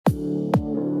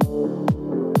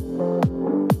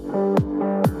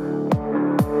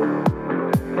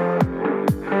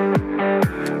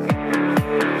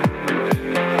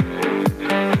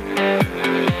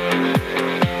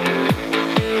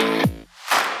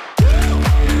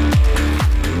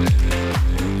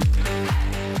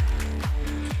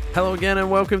Hello again and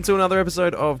welcome to another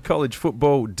episode of College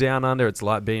Football Down Under. It's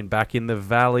like being back in the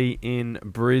Valley in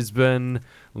Brisbane,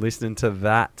 listening to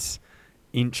that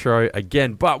intro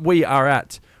again. But we are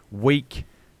at week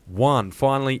 1.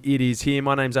 Finally, it is here.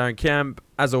 My name's Aaron Kempe,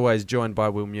 as always joined by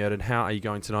Will Murden. How are you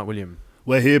going tonight, William?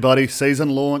 We're here, buddy. Season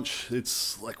launch.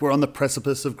 It's like we're on the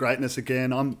precipice of greatness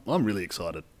again. I'm really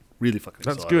excited. Really fucking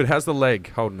excited. That's good. How's the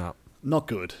leg holding up? Not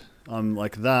good. I'm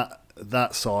like that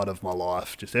side of my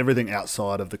life. Just everything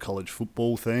outside of the college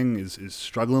football thing is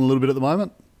struggling a little bit at the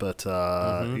moment. But,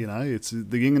 you know, it's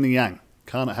the yin and the yang.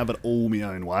 Can't have it all my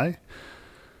own way.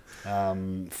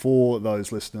 For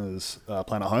those listeners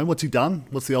playing at home, what's he done?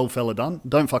 What's the old fella done?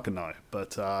 Don't fucking know.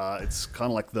 But it's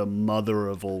kind of like the mother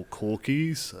of all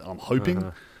corkies, I'm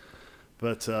hoping.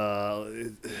 But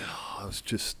I was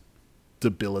just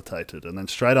debilitated. And then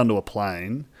straight onto a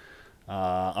plane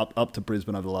up to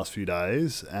Brisbane over the last few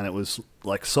days. And it was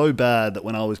like so bad that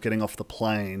when I was getting off the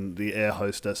plane, the air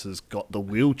hostesses got the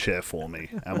wheelchair for me.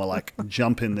 And were like,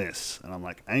 jump in this. And I'm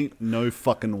like, ain't no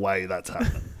fucking way that's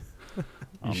happening.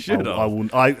 You should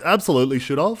have. I absolutely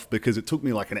should have, because it took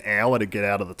me like an hour to get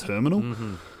out of the terminal.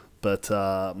 Mm-hmm. But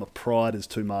my pride is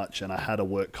too much, and I had a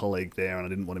work colleague there, and I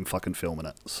didn't want him fucking filming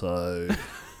it. So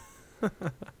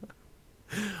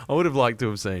I would have liked to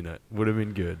have seen it. Would have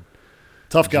been good.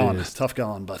 Tough going,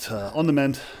 but on the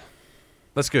mend.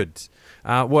 That's good.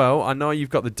 Well, I know you've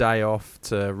got the day off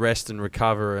to rest and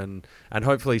recover and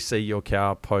hopefully see your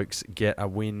Cowpokes get a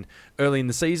win early in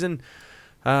the season.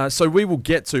 So we will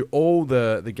get to all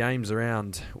the games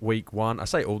around week 1. I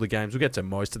say all the games. We'll get to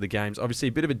most of the games. Obviously,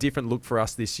 a bit of a different look for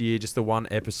us this year, just the one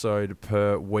episode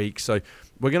per week. So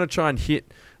we're going to try and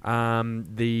hit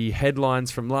the headlines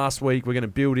from last week. We're going to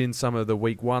build in some of the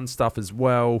week 1 stuff as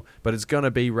well, but it's going to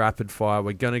be rapid fire.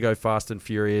 We're going to go fast and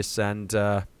furious. And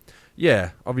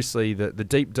yeah, obviously the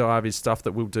deep dive is stuff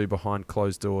that we'll do behind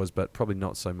closed doors, but probably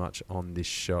not so much on this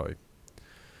show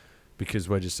because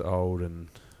we're just old and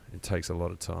it takes a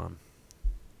lot of time.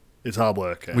 It's hard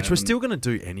work. Which we're still going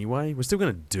to do anyway. We're still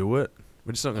going to do it.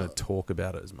 We're just not going to talk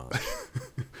about it as much.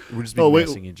 We'll just be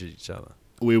messing into each other.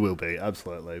 We will be,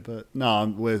 absolutely. But no,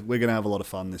 we're going to have a lot of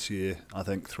fun this year, I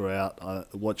think,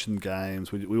 throughout. Watching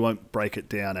games. We won't break it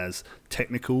down as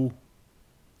technical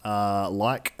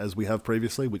like as we have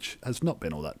previously, which has not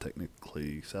been all that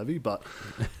technically savvy, but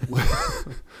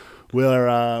we're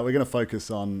going to focus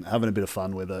on having a bit of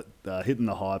fun with it, hitting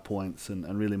the high points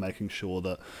and really making sure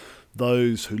that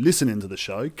those who listen into the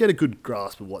show get a good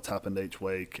grasp of what's happened each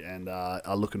week and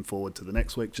are looking forward to the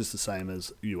next week just the same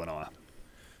as you and I.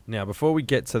 Now, before we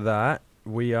get to that,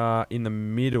 we are in the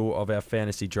middle of our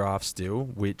fantasy draft still,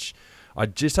 which I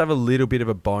just have a little bit of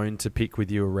a bone to pick with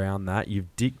you around that.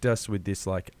 You've dicked us with this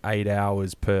like 8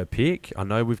 hours per pick. I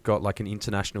know we've got like an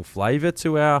international flavour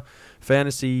to our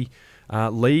fantasy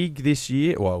league this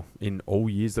year. Well, in all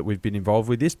years that we've been involved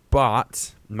with this.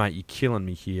 But, mate, you're killing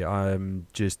me here. I'm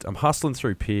hustling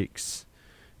through picks.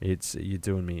 You're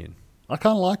doing me in. I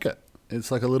kind of like it.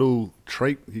 It's like a little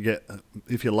treat. You get,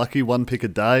 if you're lucky, 1 pick a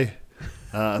day.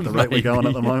 At the rate we're going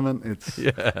at the moment,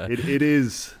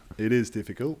 it is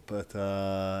difficult,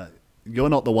 but you're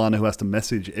not the one who has to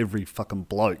message every fucking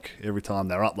bloke every time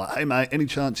they're up. Like, hey mate, any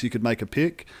chance you could make a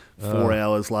pick? 4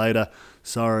 hours later,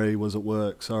 sorry, was at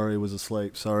work. Sorry, was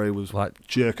asleep. Sorry, was like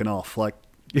jerking off. Like,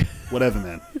 whatever,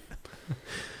 man.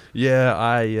 Yeah,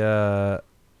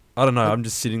 I don't know. I'm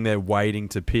just sitting there waiting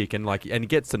to pick, and it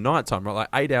gets to nighttime, right? Like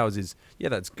 8 hours is, yeah,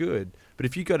 that's good. But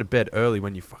if you go to bed early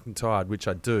when you're fucking tired, which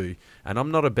I do, and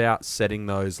I'm not about setting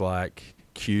those like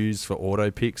queues for auto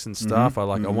picks and stuff. I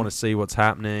want to see what's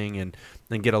happening and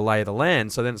then get a lay of the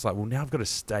land. So then it's like, well, now I've got to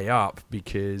stay up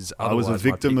because I was a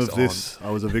victim of this. I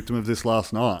was a victim of this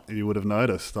last night. You would have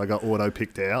noticed. I got auto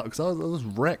picked out because I was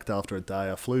wrecked after a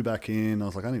day. I flew back in. I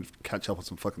was like, I need to catch up on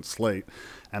some fucking sleep.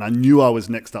 And I knew I was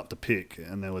next up to pick.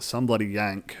 And there was some bloody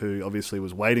yank who obviously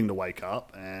was waiting to wake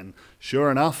up. And sure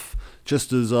enough,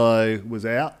 just as I was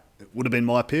out, it would have been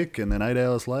my pick. And then 8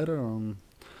 hours later,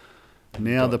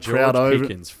 now the proud over.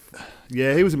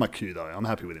 Yeah, he was in my queue though. I'm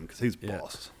happy with him because he's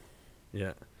boss.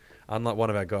 Yeah, unlike one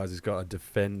of our guys who's got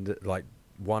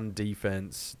one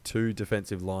defense, 2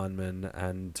 defensive linemen,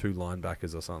 and 2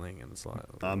 linebackers or something, and it's like.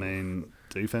 I mean,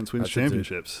 defense wins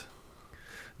championships.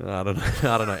 I don't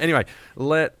know. Anyway,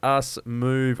 let us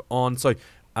move on. So.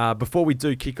 Before we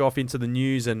do kick off into the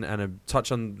news and a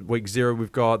touch on week 0,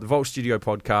 we've got the Vault Studio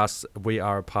podcast. We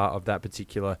are a part of that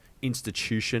particular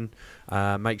institution.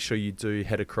 Make sure you do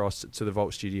head across to the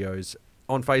Vault Studios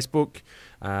on Facebook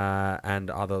and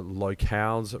other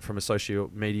locales from a social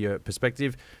media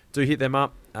perspective. Do hit them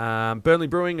up. Burnley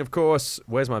Brewing, of course.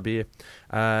 Where's my beer?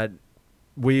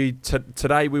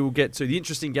 today we will get to the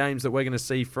interesting games that we're going to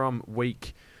see from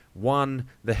week 1.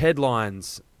 The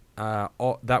headlines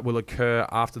that will occur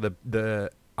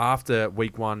after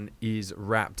week 1 is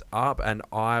wrapped up, and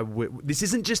this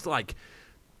isn't just like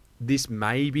this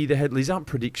may be the headlines. These aren't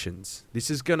predictions. This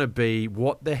is going to be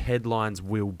what the headlines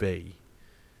will be.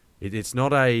 It's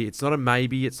not a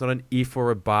maybe. It's not an if or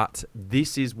a but.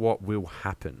 This is what will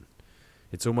happen.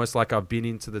 It's almost like I've been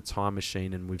into the time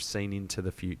machine and we've seen into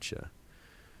the future.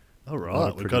 All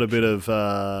right, we've got a bit of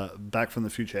Back from the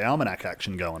Future Almanac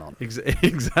action going on.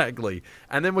 Exactly.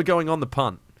 And then we're going on the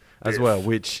punt as well,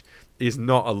 which is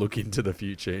not a look into the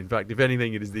future. In fact, if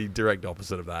anything, it is the direct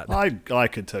opposite of that. I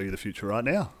could tell you the future right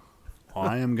now.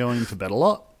 I am going to bet a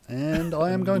lot, and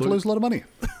I am going to lose a lot of money.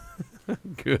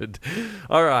 Good.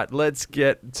 All right, let's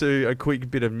get to a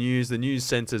quick bit of news. The news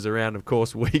centres around, of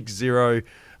course, week 0.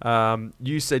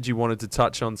 You said you wanted to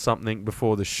touch on something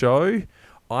before the show.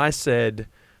 I said,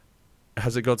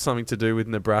 has it got something to do with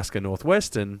Nebraska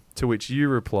Northwestern? To which you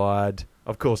replied,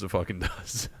 of course it fucking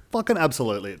does. Fucking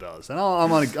absolutely it does. And I'm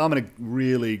gonna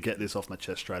really get this off my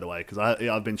chest straight away because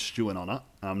I've been stewing on it.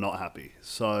 And I'm not happy.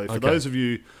 So for those of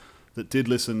you that did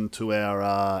listen to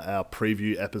our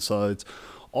preview episodes,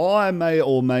 I may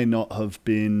or may not have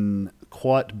been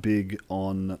quite big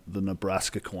on the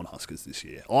Nebraska Cornhuskers this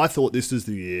year. I thought this is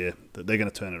the year that they're going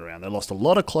to turn it around. They lost a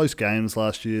lot of close games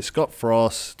last year. Scott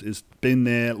Frost has been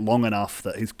there long enough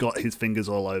that he's got his fingers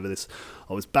all over this.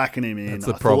 I was backing him in. That's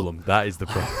the problem. That is the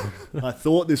problem. I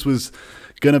thought this was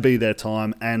going to be their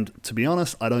time. And to be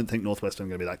honest, I don't think Northwestern are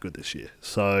going to be that good this year.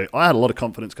 So I had a lot of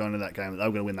confidence going into that game that they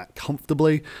were going to win that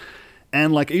comfortably.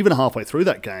 And like even halfway through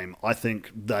that game, I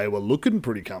think they were looking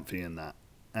pretty comfy in that.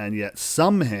 And yet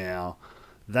somehow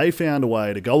they found a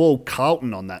way to go all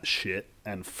Carlton on that shit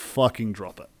and fucking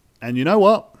drop it. And you know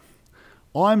what?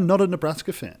 I'm not a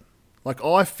Nebraska fan. Like,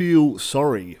 I feel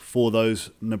sorry for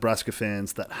those Nebraska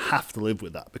fans that have to live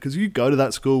with that. Because you go to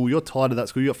that school, you're tired of that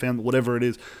school, you got family, whatever it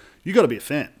is, you got to be a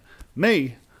fan.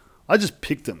 Me, I just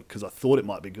picked them because I thought it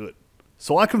might be good.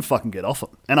 So I can fucking get off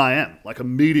them. And I am. Like,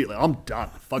 immediately. I'm done.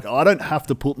 Fuck, I don't have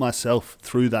to put myself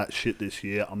through that shit this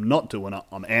year. I'm not doing it.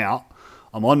 I'm out.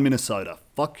 I'm on Minnesota.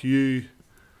 Fuck you.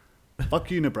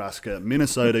 Fuck you, Nebraska.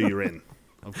 Minnesota, you're in.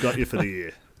 I've got you for the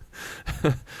year.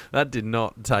 That did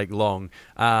not take long.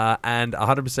 And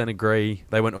 100% agree.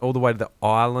 They went all the way to the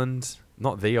island.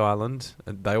 Not the island.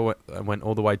 They went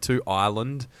all the way to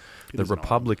Ireland. The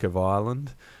Republic of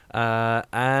Ireland.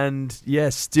 And, yeah,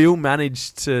 still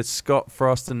managed to Scott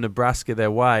Frost and Nebraska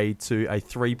their way to a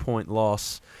 3-point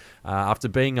loss after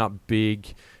being up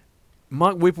big.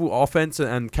 Mike Whipple offense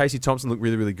and Casey Thompson looked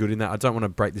really, really good in that. I don't want to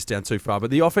break this down too far, but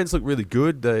the offense looked really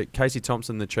good. The Casey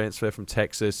Thompson, the transfer from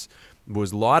Texas,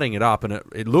 was lighting it up, and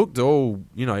it looked all,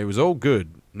 it was all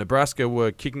good. Nebraska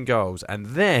were kicking goals, and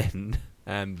then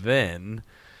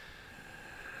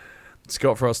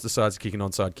Scott Frost decides to kick an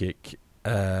onside kick.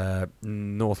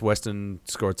 Northwestern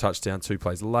score a touchdown 3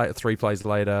 plays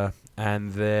later,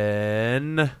 and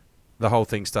then the whole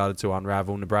thing started to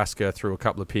unravel. Nebraska threw a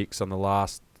couple of picks on the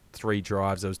last 3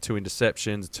 drives. There was 2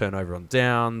 interceptions, a turnover on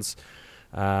downs.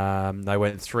 They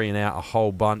went 3 and out a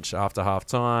whole bunch after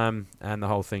halftime, and the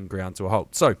whole thing ground to a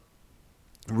halt. So,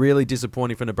 really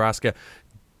disappointing for Nebraska.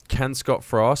 Can Scott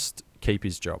Frost keep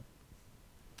his job?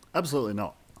 Absolutely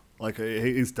not. Like,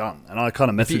 he's done. And I kind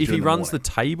of messaged you if he runs the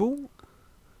table?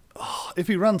 If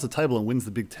he runs the table and wins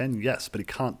the Big Ten, yes, but he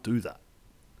can't do that.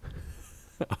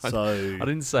 I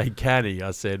didn't say can he.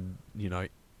 I said,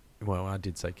 well, I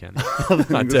did say can. I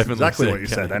definitely exactly what you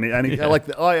said. And yeah.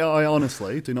 I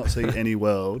honestly do not see any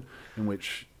world in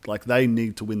which they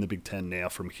need to win the Big Ten now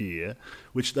from here,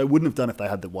 which they wouldn't have done if they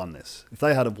had won this. If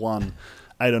they had won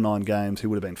 8 or 9 games, he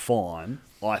would have been fine,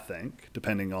 I think,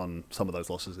 depending on some of those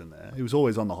losses in there. He was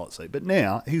always on the hot seat. But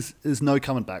now, there's no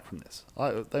coming back from this.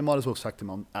 They might as well sacked him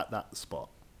on at that spot.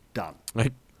 Done.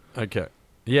 Okay.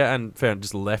 Yeah, and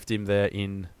just left him there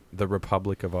in the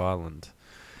Republic of Ireland.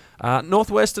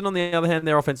 Northwestern, on the other hand,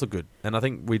 their offense looked good. And I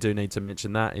think we do need to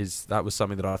mention that was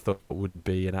something that I thought would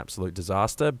be an absolute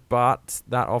disaster. But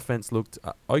that offense looked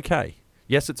okay.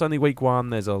 Yes, it's only week 1.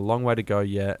 There's a long way to go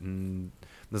yet. And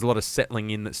there's a lot of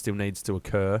settling in that still needs to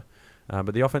occur.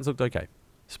 But the offense looked okay.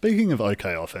 Speaking of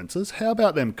okay offenses, how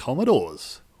about them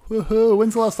Commodores?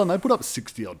 When's the last time they put up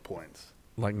 60-odd points?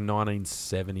 Like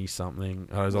 1970-something.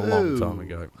 Oh, it was a long time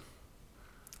ago.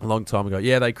 A long time ago.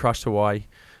 Yeah, they crushed Hawaii.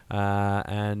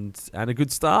 And a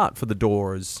good start for the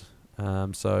Doors.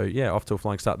 So, yeah, off to a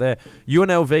flying start there.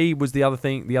 UNLV was the other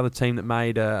team that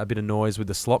made a bit of noise with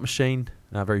the slot machine.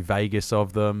 Very Vegas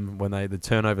of them when the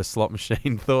turnover slot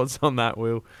machine. Thoughts on that,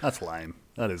 Will? That's lame.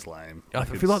 That is lame. I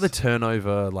feel like the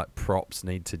turnover props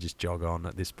need to just jog on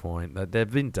at this point.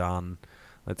 They've been done.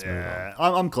 Let's move on.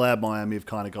 I'm glad Miami have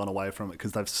kind of gone away from it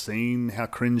because they've seen how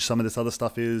cringe some of this other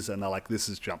stuff is, and they're like, this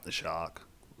has jumped the shark.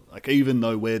 Like, even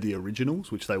though we're the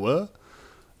originals, which they were,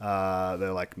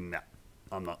 they're like, nah,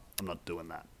 I'm not doing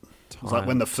that. It's like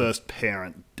when the first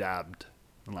parent dabbed.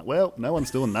 I'm like, well, no one's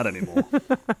doing that anymore.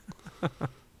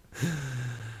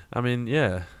 I mean,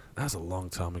 yeah, that was a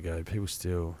long time ago. People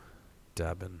still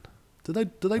dabbing. Do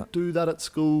they do that at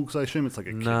school? Because I assume it's like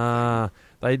a kid Nah,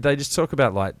 they just talk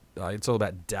about it's all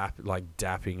about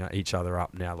dapping each other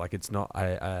up now. Like, it's not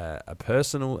a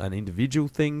personal, an individual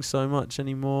thing so much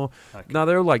anymore. Okay. No,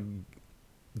 they're all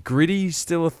gritty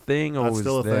still a thing. Or that's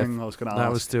still a thing. I was going to ask.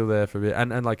 That was still there for a bit.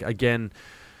 And again,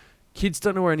 kids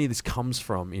don't know where any of this comes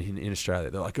from in Australia.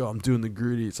 They're like, oh, I'm doing the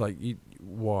gritty. It's like,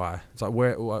 why? It's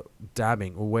like,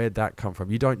 dabbing, or where'd that come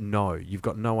from? You don't know. You've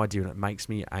got no idea, and it makes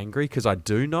me angry because I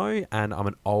do know, and I'm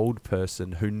an old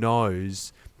person who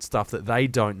knows stuff that they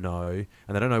don't know,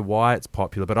 and they don't know why it's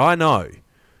popular, but I know.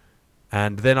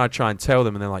 And then I try and tell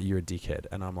them, and they're like, you're a dickhead.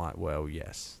 And I'm like, well,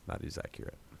 yes, that is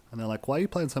accurate. And they're like, why are you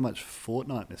playing so much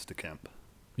Fortnite, Mr. Kemp?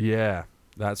 Yeah,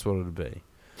 that's what it'd be.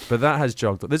 But that has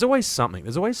jogged. There's always something.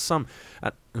 There's always some...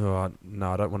 no,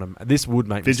 I don't want to... This would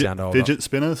make me sound old. Fidget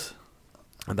spinners?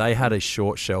 And they had a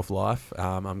short shelf life.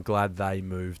 I'm glad they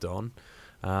moved on.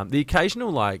 The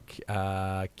occasional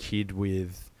kid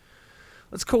with,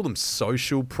 let's call them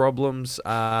social problems,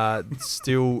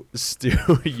 still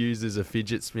uses a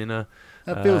fidget spinner.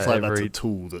 That feels like that's a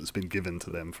tool that's been given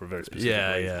to them for a very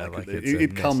specific reason.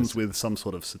 It comes with some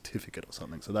sort of certificate or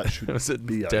something, so that should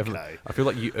be okay. I feel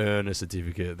like you earn a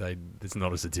certificate. It's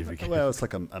not a certificate. Well, it's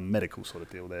like a medical sort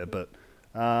of deal there, but...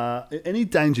 any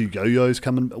danger yo-yos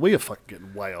coming? We are fucking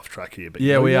getting way off track here. But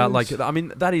yeah, yo-yos? We are. I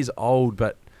mean, that is old,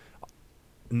 but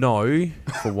no,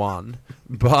 for one.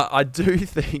 But I do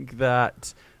think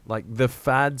that the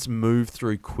fads move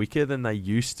through quicker than they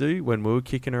used to when we were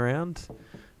kicking around.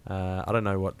 I don't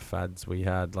know what fads we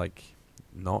had.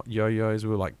 Not yo-yos.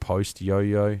 We were post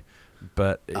yo-yo,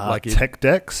 but tech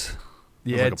decks.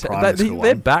 Yeah,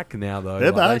 they're back now though.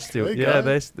 They're back.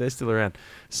 They're still around.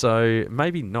 So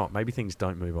maybe not. Maybe things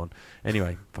don't move on.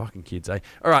 Anyway, fucking kids, eh?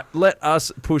 All right, let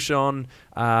us push on.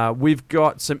 We've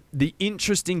got the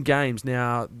interesting games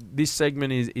now. This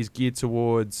segment is geared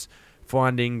towards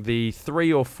finding the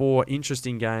 3 or 4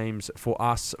 interesting games for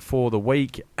us for the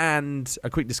week, and a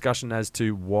quick discussion as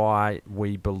to why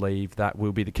we believe that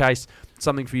will be the case.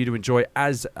 Something for you to enjoy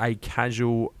as a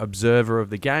casual observer of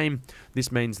the game.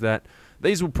 This means that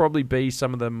these will probably be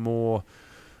some of the more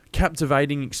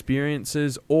captivating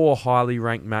experiences or highly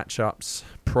ranked matchups.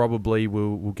 Probably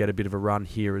will get a bit of a run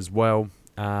here as well,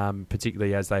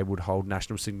 particularly as they would hold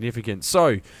national significance.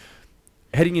 So,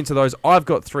 heading into those, I've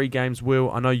got 3 games,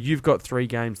 Will. I know you've got 3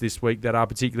 games this week that are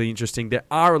particularly interesting. There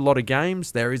are a lot of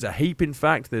games. There is a heap, in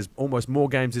fact. There's almost more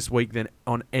games this week than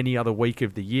on any other week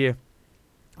of the year.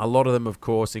 A lot of them, of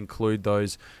course, include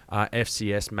those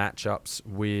FCS matchups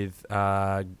with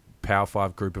Power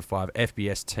 5, Group of 5,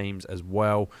 FBS teams as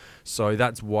well. So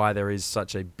that's why there is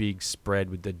such a big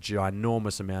spread with the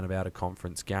ginormous amount of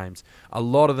out-of-conference games. A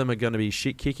lot of them are going to be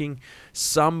shit-kicking.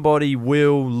 Somebody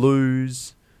will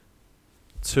lose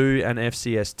to an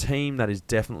FCS team. That is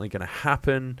definitely going to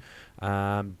happen.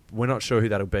 We're not sure who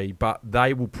that'll be, but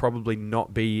they will probably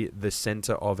not be the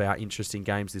center of our interesting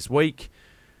games this week.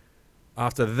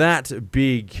 After that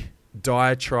big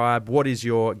diatribe, what is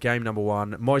your game number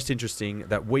 1 most interesting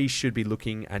that we should be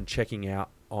looking and checking out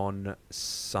on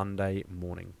Sunday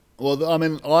morning? Well, I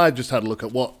mean, I just had a look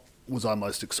at what was I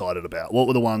most excited about. What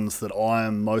were the ones that I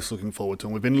am most looking forward to?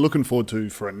 And we've been looking forward to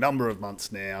for a number of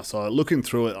months now. So looking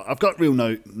through it, I've got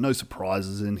no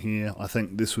surprises in here. I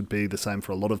think this would be the same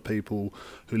for a lot of people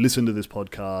who listen to this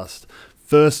podcast.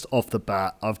 First off the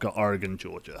bat, I've got Oregon,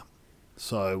 Georgia.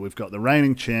 So we've got the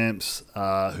reigning champs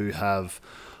who have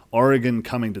Oregon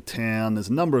coming to town. There's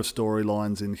a number of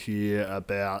storylines in here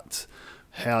about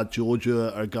how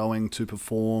Georgia are going to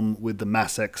perform with the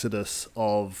mass exodus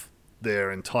of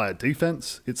their entire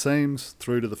defense, it seems,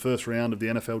 through to the first round of the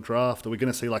NFL draft. Are we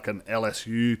going to see an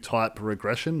LSU type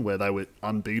regression where they were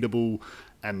unbeatable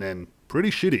and then pretty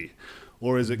shitty?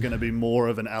 Or is it going to be more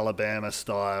of an Alabama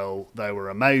style, they were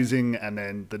amazing and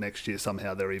then the next year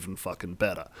somehow they're even fucking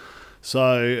better?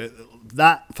 So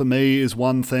that for me is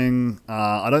one thing.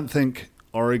 I don't think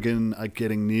Oregon are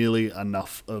getting nearly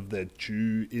enough of their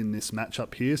due in this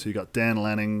matchup here. So you got Dan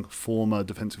Lanning, former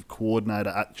defensive coordinator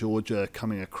at Georgia,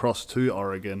 coming across to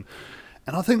Oregon.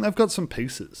 And I think they've got some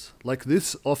pieces.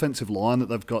 This offensive line that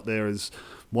they've got there is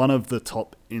one of the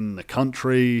top in the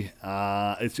country.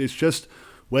 It's just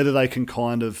whether they can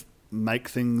kind of make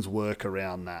things work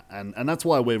around that. And that's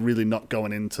why we're really not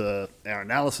going into our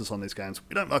analysis on these games.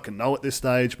 We don't fucking know at this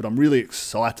stage, but I'm really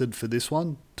excited for this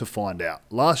one to find out.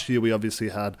 Last year, we obviously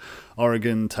had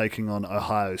Oregon taking on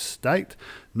Ohio State.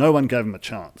 No one gave them a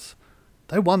chance.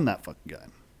 They won that fucking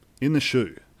game in the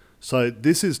shoe. So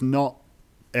this is not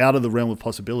out of the realm of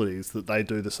possibilities that they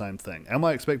do the same thing. Am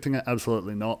I expecting it?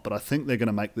 Absolutely not. But I think they're going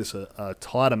to make this a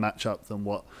tighter matchup than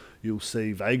what you'll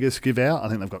see Vegas give out. I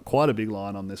think they've got quite a big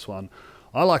line on this one.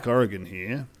 I like Oregon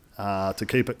here to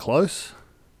keep it close.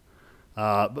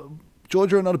 But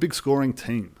Georgia are not a big scoring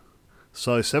team.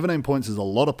 So 17 points is a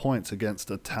lot of points against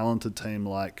a talented team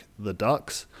like the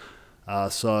Ducks.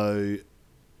 So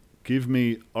give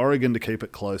me Oregon to keep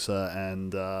it closer.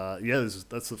 And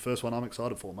that's the first one I'm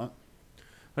excited for, mate.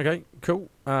 Okay, cool.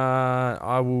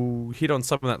 I will hit on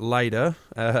some of that later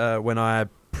when I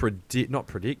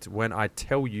when I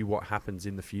tell you what happens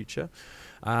in the future.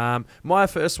 My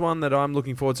first one that I'm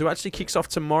looking forward to actually kicks off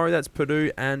tomorrow. That's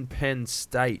Purdue and Penn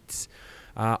State.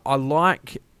 I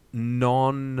like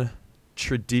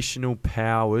non-traditional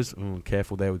powers.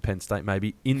 Careful there with Penn State,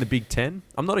 maybe, in the Big Ten.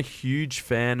 I'm not a huge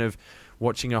fan of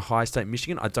watching Ohio State,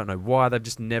 Michigan. I don't know why. They've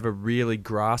just never really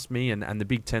grasped me, and the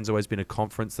Big Ten's always been a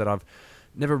conference that I've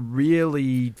never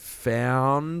really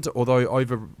found, although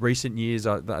over recent years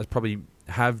I probably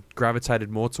have gravitated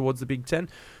more towards the Big Ten.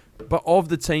 But of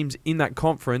the teams in that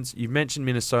conference, you've mentioned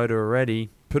Minnesota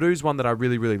already. Purdue's one that I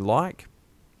really, really like.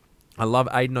 I love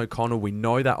Aiden O'Connell. We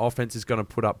know that offense is going to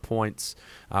put up points.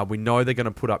 We know they're going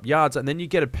to put up yards. And then you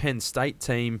get a Penn State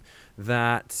team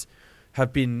that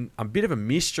have been a bit of a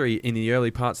mystery in the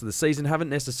early parts of the season, haven't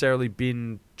necessarily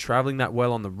been traveling that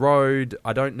well on the road.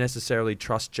 I don't necessarily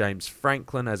trust James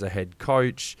Franklin as a head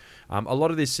coach. A lot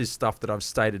of this is stuff that I've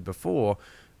stated before,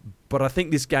 but I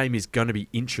think this game is going to be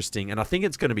interesting, and I think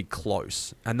it's going to be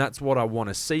close. And that's what I want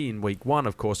to see in week one,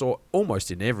 of course, or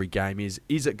almost in every game is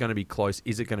it going to be close?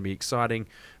 Is it going to be exciting?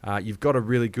 You've got a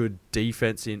really good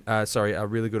a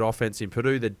really good offense in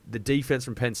Purdue. The defense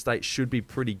from Penn State should be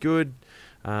pretty good.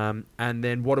 And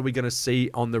then what are we going to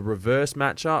see on the reverse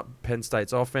matchup? Penn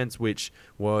State's offense, which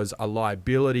was a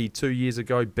liability 2 years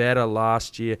ago, better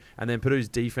last year. And then Purdue's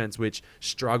defense, which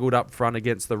struggled up front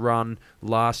against the run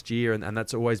last year. And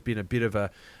that's always been a bit of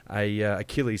a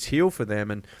Achilles heel for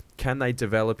them. And can they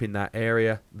develop in that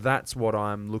area? That's what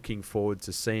I'm looking forward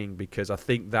to seeing, because I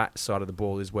think that side of the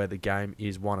ball is where the game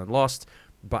is won and lost.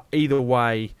 But either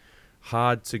way,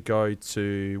 hard to go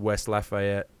to West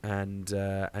Lafayette and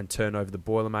turn over the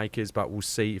Boilermakers, but we'll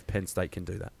see if Penn State can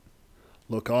do that.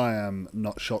 Look, I am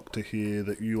not shocked to hear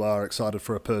that you are excited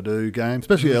for a Purdue game,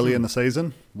 especially early in the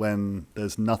season when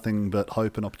there's nothing but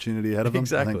hope and opportunity ahead of them.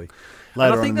 Exactly.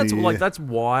 I think that's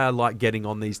why I like getting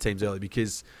on these teams early,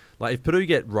 because if Purdue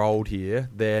get rolled here,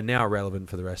 they're now relevant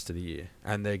for the rest of the year,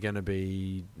 and they're going to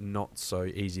be not so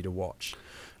easy to watch.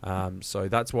 So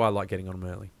that's why I like getting on them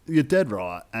early. You're dead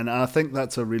right. And I think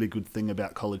that's a really good thing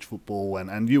about college football.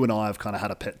 And you and I have kind of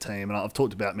had a pet team. And I've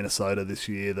talked about Minnesota this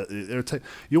year. That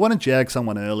you want to jag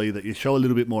someone early that you show a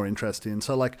little bit more interest in.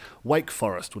 So Wake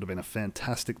Forest would have been a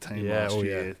fantastic team last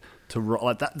year.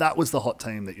 That was the hot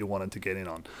team that you wanted to get in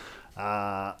on.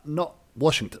 Not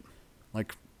Washington.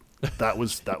 That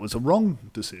was a wrong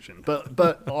decision.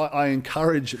 But I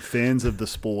encourage fans of the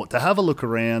sport to have a look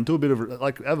around, do a bit of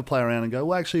have a play around and go,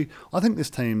 well, actually, I think this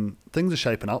team, things are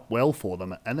shaping up well for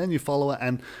them. And then you follow it,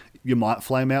 and you might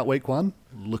flame out week one,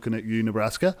 looking at you,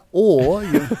 Nebraska, or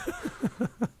you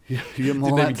might didn't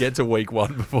even get to week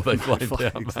one before they flamed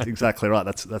out. Exactly right.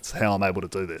 That's how I'm able to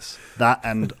do this. That,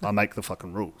 and I make the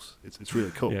fucking rules. It's really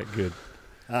cool. Yeah, good.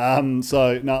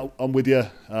 So no, I'm with you.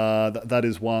 That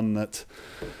is one that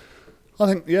I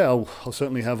think, I'll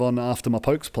certainly have on after my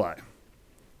pokes play.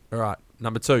 All right,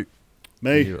 number two.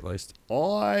 Me. You at least.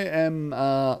 I am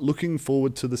looking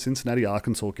forward to the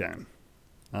Cincinnati-Arkansas game.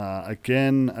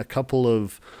 Again, a couple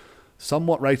of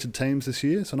somewhat rated teams this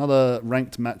year. So another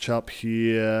ranked matchup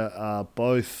here,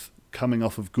 both coming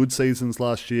off of good seasons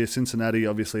last year. Cincinnati,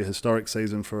 obviously a historic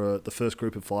season for the first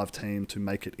group of 5 team to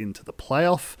make it into the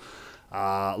playoff.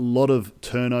 A lot of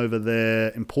turnover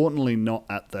there, importantly not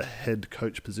at the head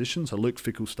coach position. So Luke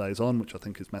Fickell stays on, which I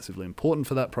think is massively important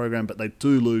for that program, but they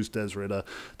do lose Des Ridder,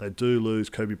 they do lose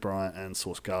Kobe Bryant and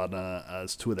Sauce Gardner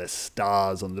as 2 of their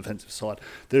stars on the defensive side.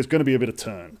 There's going to be a bit of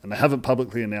turn, and they haven't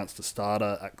publicly announced a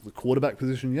starter at the quarterback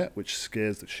position yet, which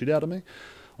scares the shit out of me.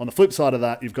 On the flip side of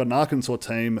that, you've got an Arkansas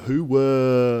team who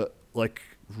were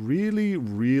really,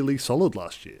 really solid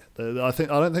last year. I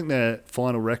don't think their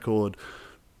final record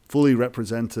fully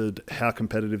represented how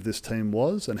competitive this team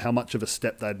was and how much of a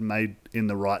step they'd made in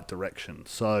the right direction.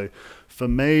 So for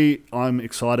me, I'm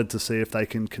excited to see if they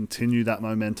can continue that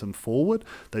momentum forward.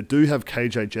 They do have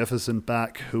KJ Jefferson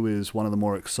back, who is one of the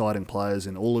more exciting players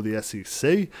in all of the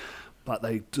SEC, but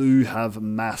they do have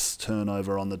mass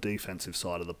turnover on the defensive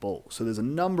side of the ball. So there's a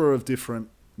number of different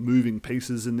moving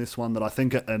pieces in this one that I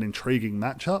think are an intriguing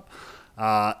matchup.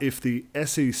 If the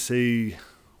SEC...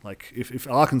 Like, if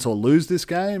Arkansas lose this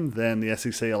game, then the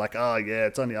SEC are like, oh, yeah,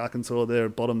 it's only Arkansas, they're a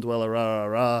bottom dweller, rah, rah,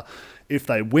 rah. If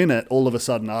they win it, all of a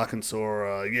sudden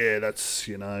Arkansas, that's,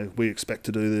 we expect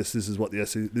to do this. This is what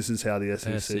this is how the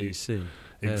SEC.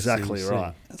 Exactly SEC.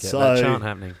 Right. Get that chant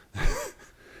happening.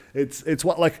 It's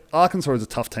what, like, Arkansas is a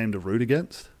tough team to root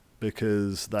against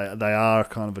because they are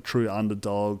kind of a true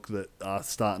underdog that are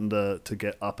starting to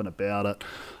get up and about it.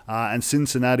 And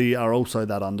Cincinnati are also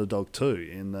that underdog too,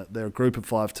 in that they're a group of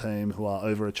 5 team who are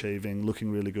overachieving,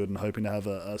 looking really good and hoping to have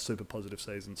a super positive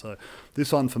season. So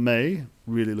this one for me,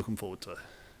 really looking forward to.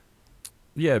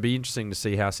 Yeah, it'd be interesting to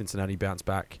see how Cincinnati bounce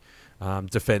back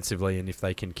defensively and if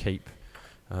they can keep...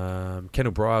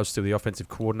 Kendall Bryles still the offensive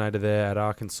coordinator there at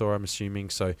Arkansas, I'm assuming.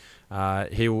 So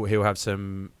he'll have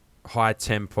some high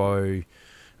tempo,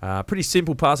 pretty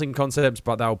simple passing concepts,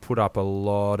 but they'll put up a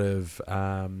lot of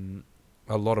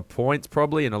points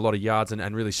probably and a lot of yards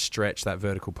and really stretch that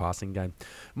vertical passing game.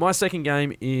 My second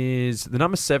game is the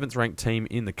number 7th ranked team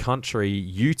in the country,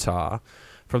 Utah,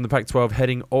 from the Pac-12,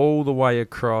 heading all the way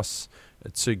across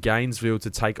to Gainesville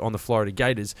to take on the Florida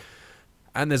Gators.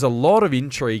 And there's a lot of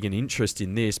intrigue and interest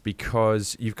in this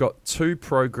because you've got 2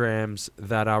 programs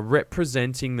that are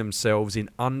representing themselves in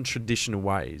untraditional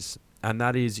ways. And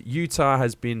that is Utah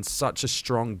has been such a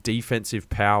strong defensive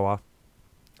power,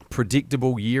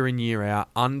 predictable year in, year out,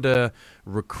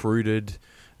 under-recruited,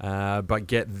 but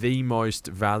get the most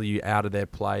value out of their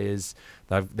players.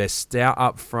 They're stout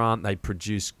up front. They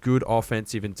produce good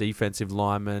offensive and defensive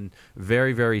linemen,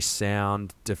 very, very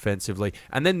sound defensively.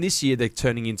 And then this year, they're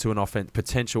turning into an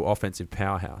potential offensive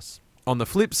powerhouse. On the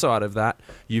flip side of that,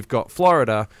 you've got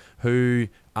Florida, who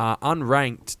are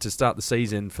unranked to start the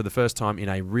season for the first time in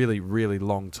a really, really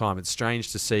long time. It's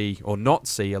strange to see or not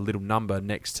see a little number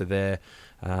next to their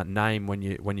name when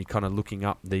you're kind of looking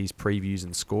up these previews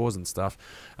and scores and stuff.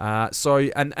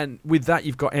 And with that,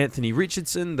 you've got Anthony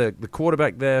Richardson, the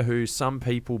quarterback there, who some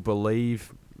people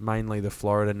believe, mainly the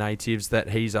Florida natives, that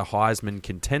he's a Heisman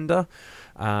contender.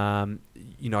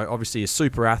 Obviously a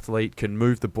super athlete, can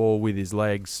move the ball with his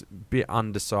legs, bit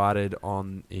undecided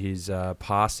on his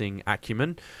passing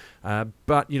acumen.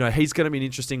 But he's going to be an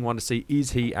interesting one to see.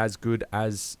 Is he as good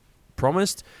as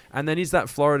promised? And then is that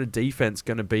Florida defense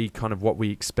going to be kind of what we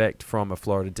expect from a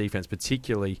Florida defense,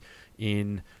 particularly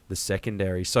in the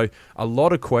secondary? So a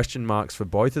lot of question marks for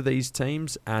both of these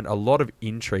teams and a lot of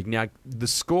intrigue. Now, the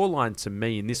scoreline to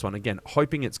me in this one, again,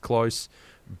 hoping it's close,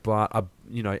 but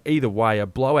either way, a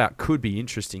blowout could be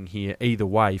interesting here either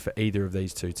way for either of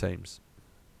these 2 teams.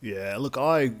 Yeah, look,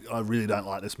 I really don't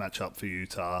like this matchup for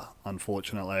Utah,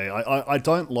 unfortunately. I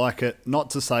don't like it, not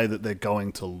to say that they're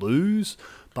going to lose,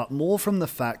 but more from the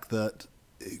fact that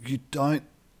you don't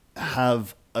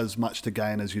have as much to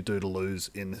gain as you do to lose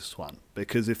in this one.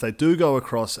 Because if they do go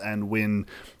across and win,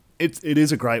 it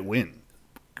is a great win.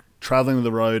 Traveling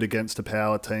the road against a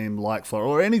power team like Florida,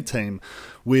 or any team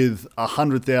with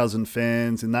 100,000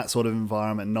 fans in that sort of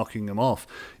environment, knocking them off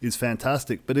is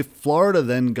fantastic. But if Florida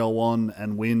then go on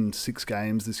and win 6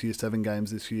 games this year, 7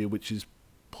 games this year, which is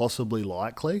possibly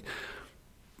likely,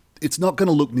 it's not going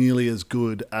to look nearly as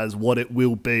good as what it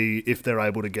will be if they're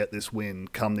able to get this win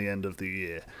come the end of the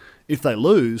year. If they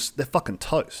lose, they're fucking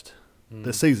toast.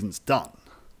 Their season's done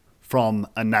from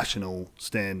a national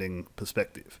standing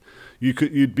perspective.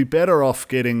 You'd be better off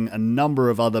getting a number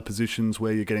of other positions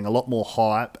where you're getting a lot more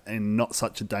hype and not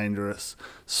such a dangerous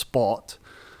spot.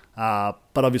 But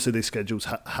obviously these schedules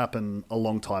happen a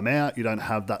long time out. You don't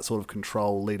have that sort of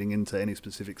control leading into any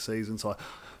specific season. So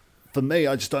for me,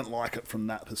 I just don't like it from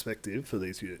that perspective for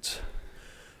these Utes.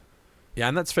 Yeah,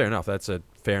 and that's fair enough. That's a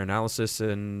fair analysis.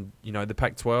 And, the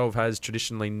Pac-12 has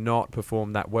traditionally not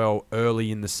performed that well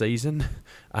early in the season,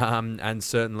 and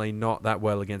certainly not that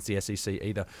well against the SEC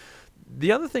either.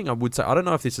 The other thing I would say, I don't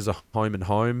know if this is a home and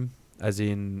home, as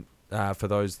in for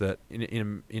those that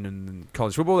in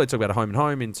college football, they talk about a home and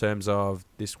home in terms of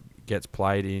this gets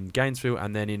played in Gainesville,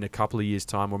 and then in a couple of years'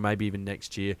 time, or maybe even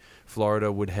next year, Florida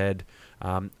would head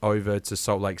over to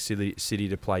Salt Lake City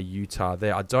to play Utah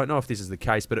there. I don't know if this is the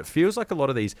case, but it feels like a lot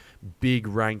of these big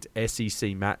ranked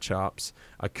SEC matchups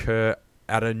occur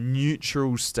at a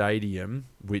neutral stadium,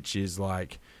 which is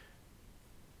like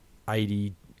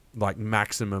 80 like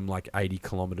maximum like 80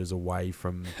 kilometers away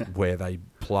from where they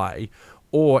play,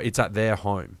 or it's at their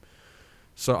home.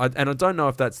 So I don't know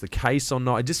if that's the case or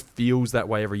not. It just feels that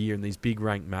way every year in these big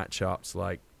ranked matchups,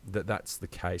 like that's the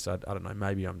case. I don't know.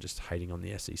 Maybe I'm just hating on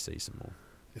the SEC some more.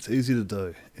 It's easy to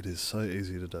do. It is so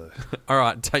easy to do. All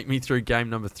right, take me through game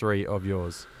number 3 of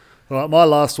yours. All right, my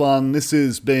last one. This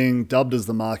is being dubbed as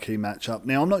the marquee matchup.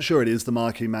 Now, I'm not sure it is the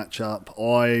marquee matchup.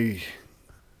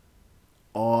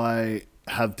 I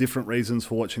have different reasons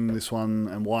for watching this one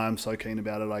and why I'm so keen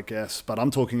about it, I guess. But I'm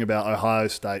talking about Ohio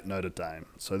State, Notre Dame.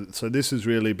 So this is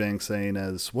really being seen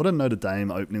as, what are Notre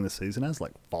Dame opening the season as?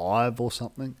 Like 5 or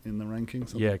something in the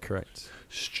rankings? Yeah, correct.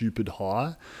 Stupid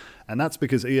high. And that's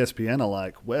because ESPN are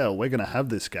like, well, we're going to have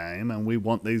this game and we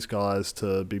want these guys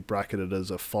to be bracketed as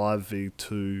a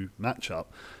 5v2 matchup.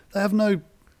 They have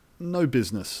no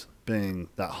business being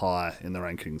that high in the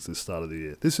rankings this start of the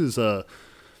year. This is a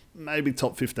maybe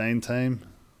top 15 team,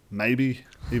 maybe,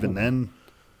 even then.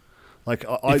 Like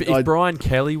if Brian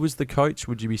Kelly was the coach,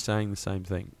 would you be saying the same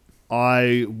thing?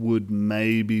 I would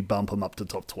maybe bump them up to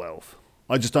top 12.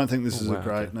 I just don't think this is a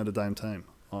great Notre Dame team.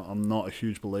 I'm not a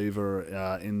huge believer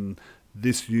in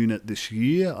this unit this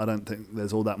year. I don't think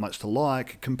there's all that much to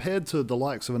like. Compared to the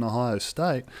likes of an Ohio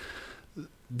State,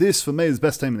 this, for me, is the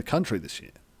best team in the country this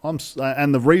year.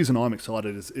 And the reason I'm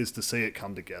excited is to see it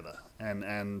come together.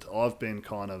 And I've been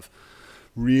kind of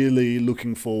really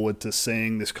looking forward to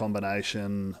seeing this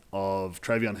combination of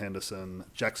Travion Henderson,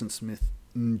 Jackson Smith,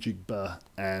 Njigba,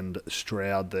 and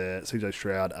Stroud there, CJ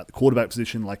Stroud at the quarterback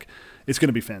position. Like, it's going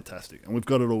to be fantastic. And we've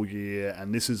got it all year,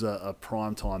 and this is a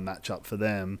prime-time matchup for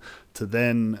them to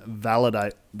then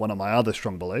validate one of my other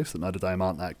strong beliefs, that Notre Dame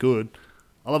aren't that good.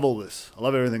 I love all this. I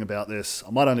love everything about this.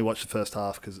 I might only watch the first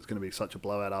half because it's going to be such a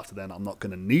blowout after then. I'm not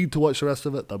going to need to watch the rest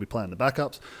of it. They'll be playing the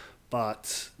backups.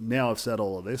 But now I've said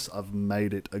all of this, I've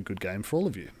made it a good game for all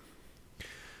of you.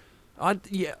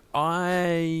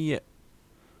 I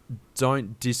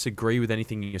don't disagree with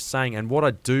anything you're saying. And what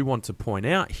I do want to point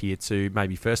out here to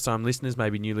maybe first-time listeners,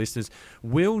 maybe new listeners,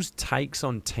 Will's takes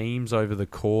on teams over the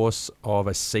course of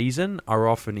a season are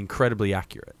often incredibly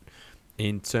accurate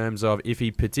in terms of if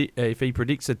he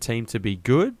predicts a team to be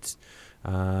good,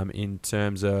 in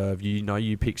terms of,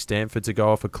 you pick Stanford to go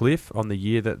off a cliff on the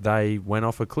year that they went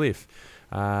off a cliff.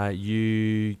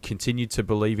 You continue to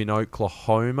believe in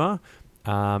Oklahoma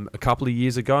a couple of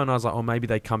years ago, and I was like, oh, maybe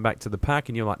they come back to the pack,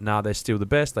 and you're like, nah, they're still the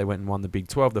best. They went and won the Big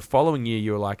 12. The following year,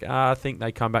 you were like, I think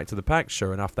they come back to the pack.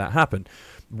 Sure enough, that happened.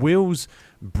 Will's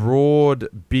broad,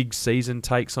 big season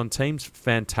takes on teams,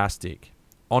 fantastic.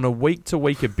 On a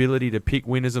week-to-week ability to pick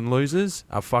winners and losers,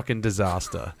 a fucking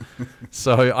disaster.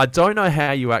 So I don't know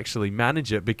how you actually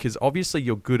manage it, because obviously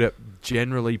you're good at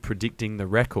generally predicting the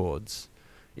records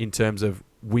in terms of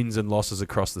wins and losses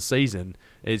across the season.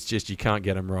 It's just you can't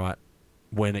get them right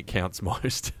when it counts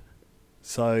most.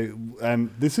 So,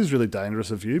 and this is really dangerous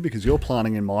of you, because you're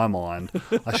planning in my mind.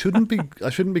 I shouldn't be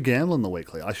gambling the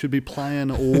weekly. I should be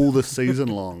playing all the season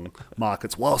long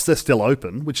markets whilst they're still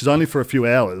open, which is only for a few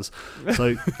hours.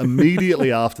 So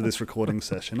immediately after this recording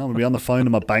session, I'm going to be on the phone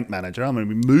to my bank manager. I'm going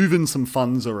to be moving some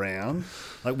funds around,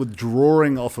 like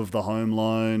withdrawing off of the home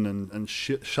loan and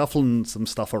shuffling some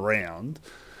stuff around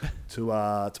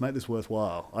to make this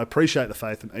worthwhile. I appreciate the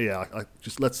faith, and I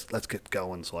just let's get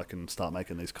going so I can start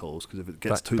making these calls, because if it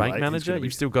gets too late, bank manager,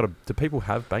 you've still got do people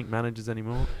have bank managers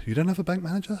anymore? You don't have a bank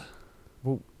manager?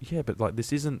 Well, yeah, but like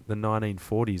this isn't the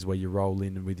 1940s where you roll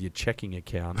in with your checking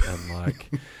account and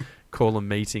like call a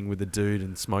meeting with a dude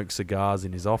and smoke cigars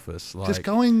in his office. Like, just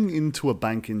going into a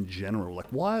bank in general,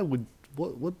 like what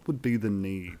would be the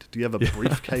need? Do you have a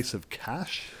briefcase of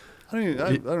cash? I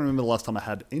don't remember the last time I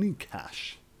had any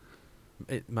cash.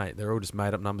 Mate, they're all just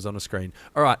made up numbers on a screen.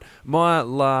 All right, my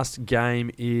last game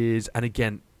is, and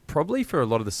again, probably for a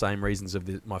lot of the same reasons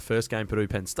of my first game, Purdue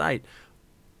Penn State,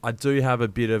 I do have a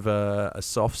bit of a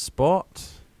soft spot,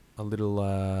 a little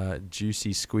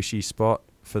juicy, squishy spot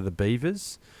for the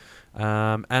Beavers.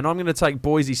 And I'm going to take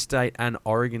Boise State and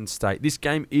Oregon State. This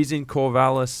game is in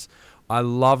Corvallis. I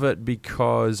love it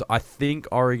because I think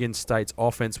Oregon State's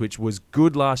offense, which was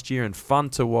good last year and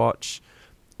fun to watch,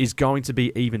 is going to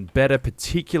be even better,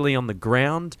 particularly on the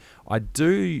ground.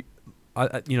 There's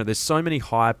so many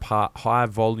high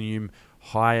volume,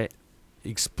 high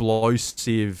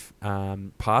explosive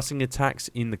passing attacks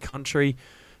in the country.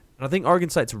 And I think Oregon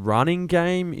State's running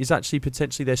game is actually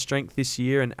potentially their strength this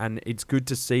year, and it's good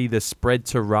to see the spread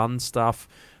to run stuff.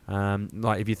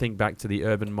 Like if you think back to the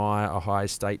Urban Meyer, Ohio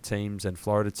State teams and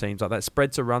Florida teams, like that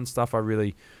spread to run stuff, I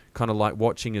really kind of like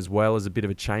watching as well as a bit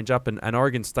of a change up. And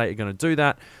Oregon State are going to do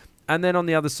that. And then on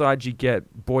the other side, you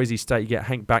get Boise State. You get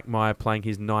Hank Backmeyer playing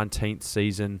his 19th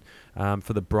season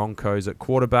for the Broncos at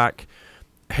quarterback.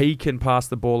 He can pass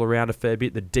the ball around a fair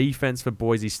bit. The defense for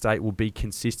Boise State will be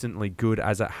consistently good,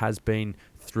 as it has been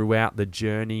throughout the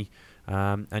journey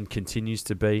and continues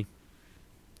to be.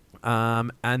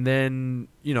 And then,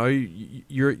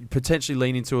 you're potentially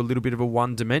leaning to a little bit of a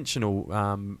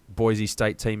one-dimensional Boise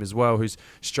State team as well, who's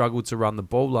struggled to run the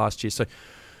ball last year. So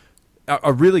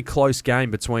a really close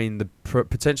game between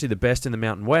potentially the best in the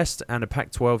Mountain West and a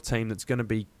Pac-12 team that's going to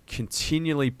be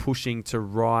continually pushing to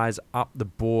rise up the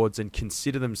boards and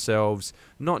consider themselves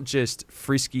not just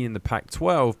frisky in the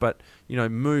Pac-12, but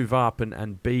move up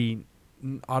and be.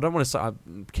 I don't want to say.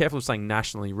 I'm careful of saying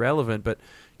nationally relevant, but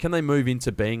can they move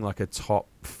into being like a top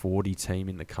 40 team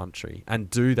in the country and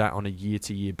do that on a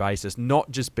year-to-year basis?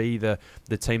 Not just be the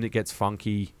team that gets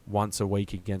funky once a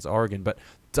week against Oregon, but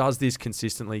does this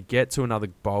consistently, get to another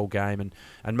bowl game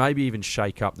and maybe even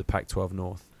shake up the Pac-12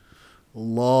 North? A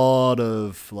lot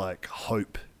of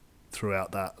hope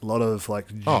throughout that. A lot of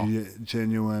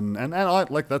genuine and I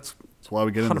that's why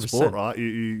we get into 100%. sport, right?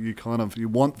 You kind of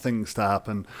want things to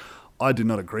happen. I do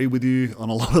not agree with you on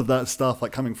a lot of that stuff.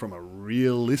 Coming from a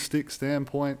realistic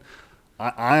standpoint,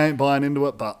 I ain't buying into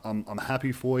it, but I'm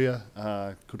happy for you.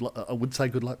 Good luck. I would say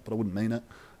good luck, but I wouldn't mean it.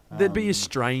 There'd be a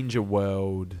stranger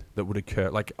world that would occur.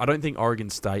 I don't think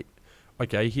Oregon State.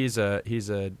 Okay, here's a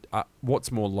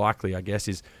what's more likely, I guess,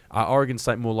 is Oregon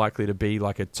State more likely to be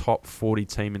like a top 40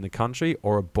 team in the country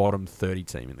or a bottom 30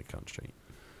 team in the country?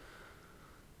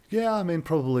 Yeah, I mean,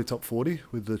 probably top 40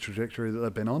 with the trajectory that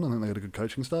they've been on. I think they got a good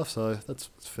coaching staff, so that's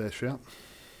a fair shout.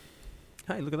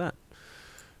 Hey, look at that.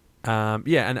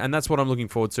 And that's what I'm looking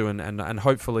forward to, and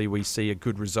hopefully we see a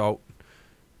good result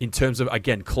in terms of,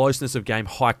 again, closeness of game,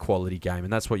 high-quality game,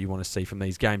 and that's what you want to see from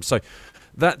these games. So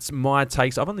that's my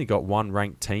takes. I've only got one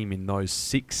ranked team in those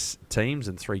 6 teams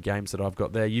and 3 games that I've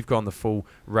got there. You've gone the full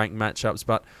ranked matchups,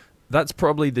 but that's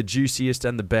probably the juiciest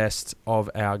and the best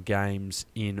of our games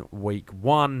in week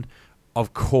 1.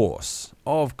 Of course,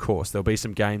 there'll be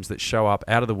some games that show up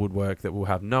out of the woodwork that we'll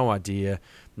have no idea.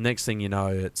 Next thing you know,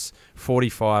 it's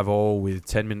 45 all with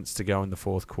 10 minutes to go in the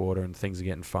fourth quarter and things are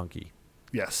getting funky.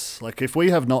 Yes. If we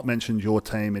have not mentioned your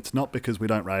team, it's not because we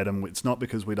don't rate them. It's not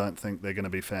because we don't think they're going to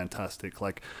be fantastic.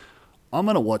 I'm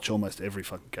going to watch almost every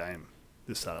fucking game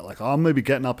this Saturday. I'm going to be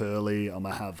getting up early. I'm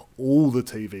going to have all the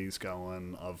TVs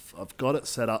going. I've got it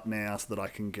set up now so that I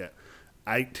can get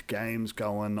 8 games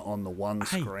going on the one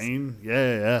screen.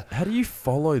 Yeah. How do you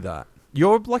follow that?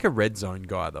 You're like a red zone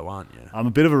guy, though, aren't you? I'm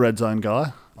a bit of a red zone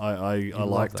guy. I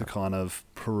like to kind of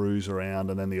peruse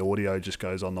around, and then the audio just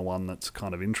goes on the one that's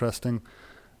kind of interesting.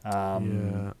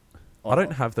 Yeah. I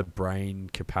don't have the brain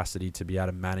capacity to be able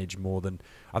to manage more than,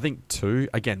 I think, 2.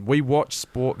 Again, we watch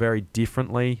sport very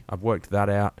differently. I've worked that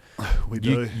out. We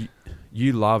do.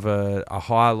 You love a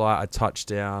highlight, a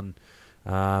touchdown.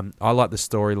 I like the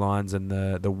storylines and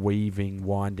the weaving,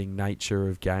 winding nature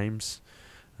of games,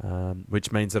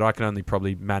 which means that I can only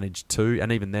probably manage 2,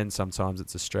 and even then sometimes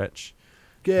it's a stretch.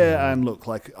 Yeah, and look,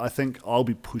 I think I'll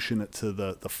be pushing it to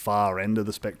the far end of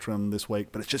the spectrum this week,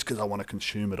 but it's just because I want to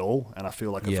consume it all, and I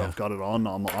feel like if I've got it on,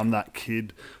 I'm that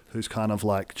kid who's kind of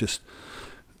just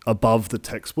above the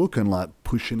textbook and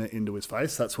pushing it into his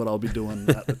face. That's what I'll be doing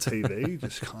at the TV,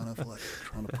 just kind of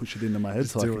trying to push it into my head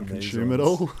so I can consume it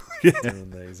all. Yeah.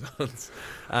 Doing these ones.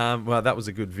 Well, that was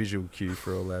a good visual cue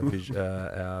for all our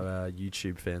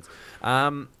YouTube fans.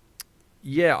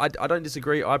 I don't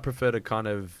disagree. I prefer to kind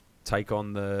of take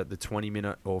on the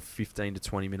 20-minute or 15 to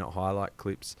 20-minute highlight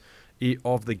clips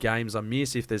of the games I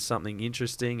miss if there's something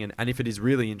interesting. And if it is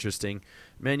really interesting,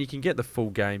 man, you can get the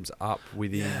full games up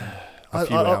within a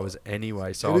few hours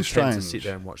anyway. So I'll tend to sit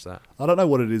there and watch that. I don't know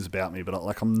what it is about me, but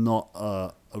I'm not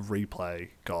a replay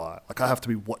guy. I have to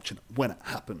be watching it when it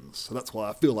happens. So that's why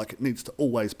I feel like it needs to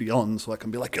always be on so I can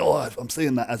be oh, I'm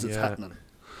seeing that as it's happening.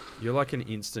 You're like an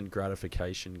instant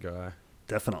gratification guy.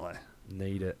 Definitely.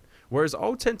 Need it. Whereas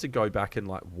I'll tend to go back and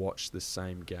watch the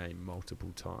same game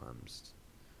multiple times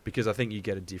because I think you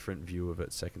get a different view of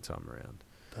it second time around.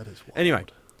 That is wild. Anyway,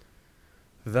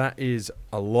 that is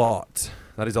a lot.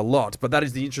 But that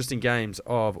is the interesting games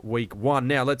of week 1.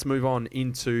 Now let's move on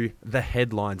into the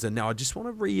headlines. And now I just want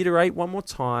to reiterate one more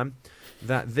time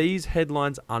that these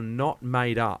headlines are not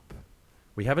made up.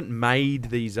 We haven't made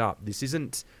these up. This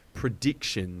isn't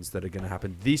predictions that are going to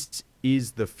happen. This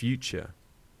is the future.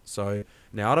 So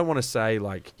now I don't want to say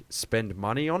spend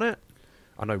money on it.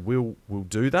 I know Will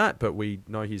do that, but we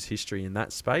know his history in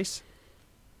that space.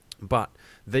 But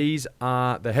these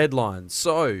are the headlines.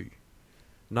 So,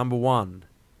 number 1,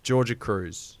 Georgia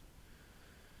Cruise.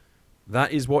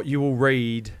 That is what you will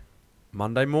read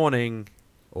Monday morning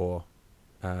or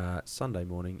Sunday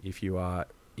morning if you are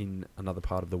in another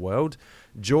part of the world.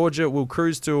 Georgia will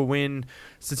cruise to a win.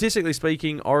 Statistically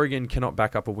speaking, Oregon cannot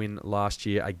back up a win last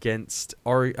year against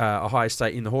Ohio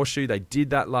State in the Horseshoe. They did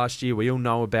that last year. We all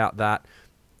know about that.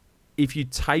 If you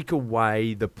take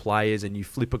away the players and you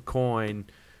flip a coin,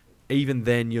 even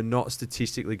then you're not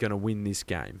statistically going to win this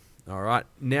game. All right.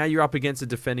 Now you're up against the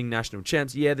defending national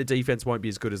champs. Yeah, the defense won't be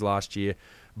as good as last year,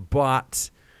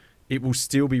 but it will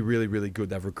still be really, really good.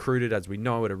 They've recruited, as we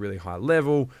know, at a really high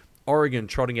level. Oregon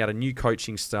trotting out a new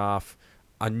coaching staff,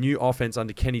 a new offense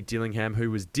under Kenny Dillingham, who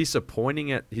was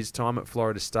disappointing at his time at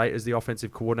Florida State as the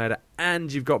offensive coordinator,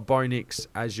 and you've got Bo Nix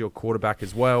as your quarterback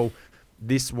as well.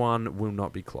 This one will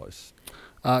not be close.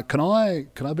 Can I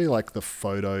be like the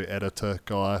photo editor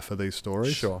guy for these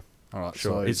stories? Sure. All right.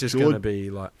 Sure. So It's just going to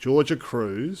be like Georgia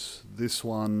cruise. This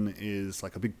one is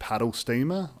like a big paddle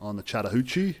steamer on the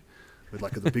Chattahoochee with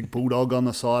like the big bulldog on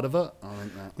the side of it. I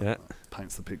think that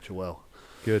paints the picture well.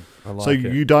 good. I like So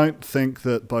it. you don't think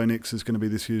that Bo Nix is going to be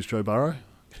this year's Joe Burrow?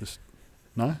 Just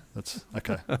no. That's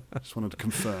okay. Just wanted to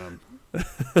confirm.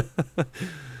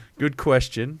 Good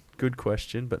question,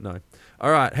 but no.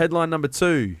 All right, headline number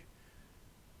 2.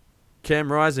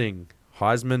 Cam Rising,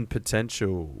 Heisman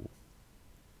potential.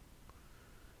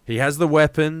 He has the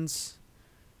weapons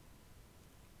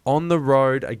on the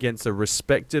road against a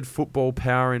respected football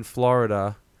power in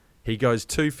Florida. He goes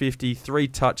 250, 3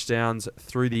 touchdowns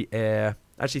through the air.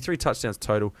 Actually, 3 touchdowns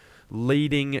total,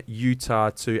 leading Utah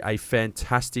to a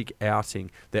fantastic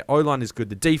outing. Their O-line is good.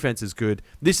 The defense is good.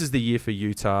 This is the year for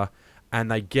Utah,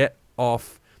 and they get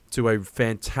off to a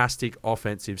fantastic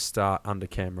offensive start under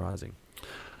Cam Rising.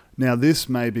 Now, this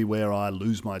may be where I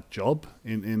lose my job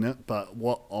in it, but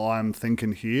what I'm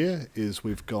thinking here is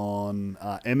we've gone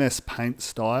MS Paint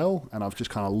style, and I've just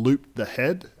kind of looped the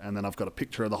head, and then I've got a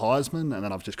picture of the Heisman, and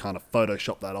then I've just kind of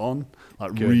photoshopped that on,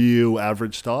 like Good. real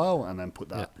average style, and then put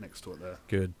that next to it there.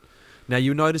 Good. Now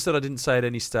you'll notice that I didn't say at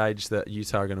any stage that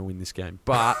Utah are going to win this game,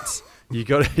 but you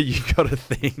got to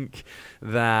think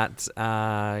that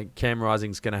Cam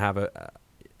Rising's going to have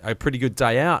a pretty good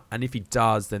day out, and if he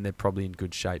does, then they're probably in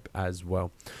good shape as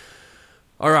well.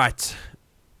 All right,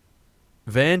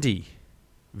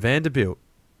 Vanderbilt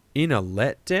in a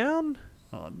letdown.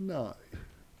 Oh no!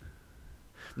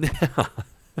 Now,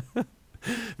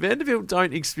 Vanderbilt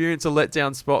don't experience a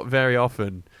letdown spot very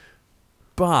often,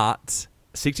 but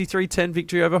 63-10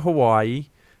 victory over Hawaii.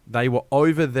 They were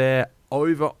over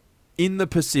in the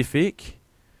Pacific.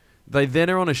 They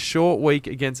then are on a short week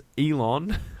against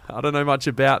Elon. I don't know much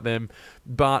about them,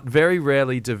 but very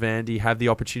rarely do Vandy have the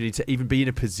opportunity to even be in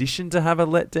a position to have a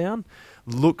letdown.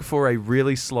 Look for a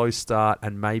really slow start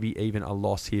and maybe even a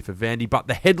loss here for Vandy. But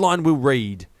the headline will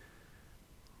read,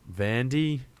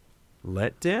 Vandy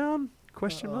letdown?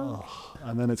 Question mark.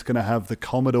 And then it's going to have the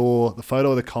Commodore, the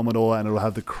photo of the Commodore, and it'll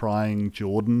have the crying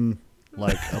Jordan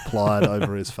like applied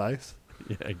over his face.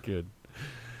 Yeah, good.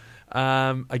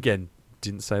 Again,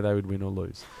 didn't say they would win or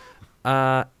lose.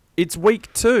 It's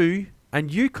week 2, and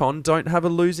UConn don't have a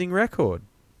losing record.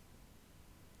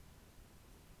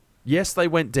 Yes, they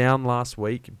went down last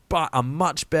week, but a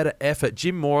much better effort.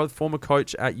 Jim Moore, the former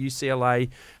coach at UCLA,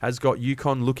 has got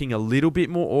UConn looking a little bit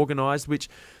more organised, which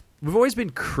we've always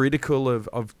been critical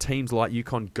of teams like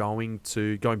UConn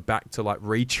going back to like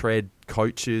retread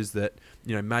coaches that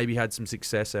maybe had some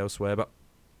success elsewhere. But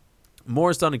Moore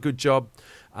has done a good job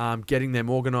getting them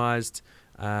organised.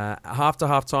 Half to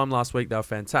half time last week, they were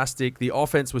fantastic. The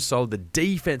offense was solid. The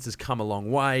defense has come a long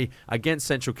way. Against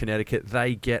Central Connecticut,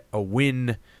 they get a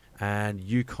win, and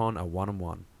UConn are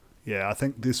 1-1. Yeah, I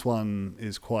think this one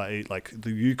is quite like the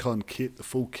UConn kit, the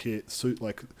full kit, suit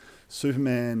like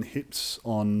Superman hips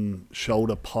on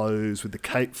shoulder pose with the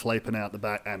cape flapping out the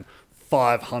back and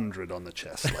 500 on the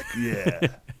chest. Like, yeah.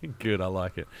 Good, I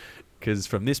like it. Because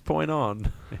from this point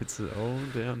on, it's all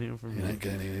downhill from here. It ain't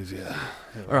getting easier.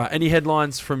 All right, any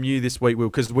headlines from you this week, Will?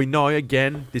 Because we know,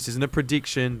 again, this isn't a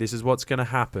prediction. This is what's going to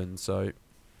happen. So,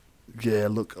 yeah,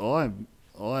 look,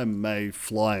 I may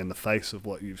fly in the face of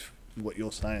what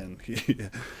you're saying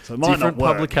here. So it might different not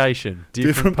work. publication.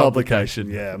 Different publication.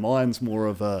 Yeah, mine's more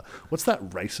of a, what's that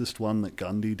racist one that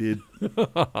Gundy did?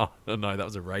 No, that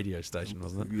was a radio station,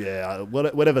 wasn't it? Yeah,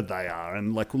 whatever they are.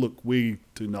 And like, look, we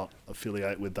do not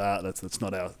affiliate with that. That's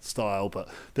not our style, but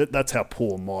that's how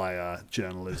poor my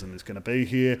journalism is going to be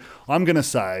here. I'm going to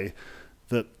say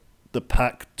that the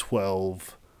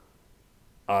Pac-12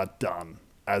 are done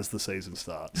as the season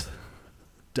starts.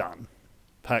 Done.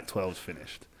 Pac-12's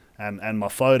finished. And my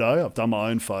photo, I've done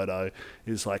my own photo,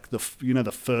 is like the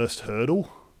first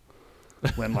hurdle.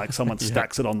 when like someone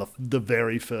stacks it on the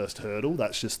very first hurdle.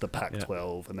 That's just the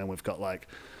Pac-12, and then we've got like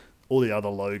all the other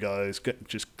logos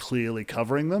just clearly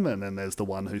covering them, and then there's the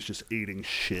one who's just eating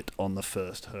shit on the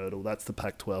first hurdle. That's the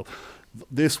Pac-12.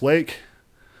 This week,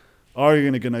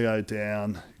 Oregon are going to go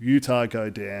down, Utah go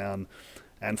down,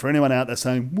 and for anyone out there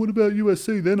saying, "What about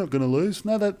USC? They're not going to lose."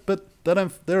 No, but they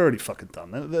don't. They're already fucking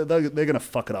done. They're going to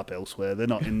fuck it up elsewhere. They're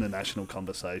not in the national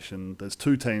conversation. There's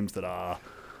two teams that are.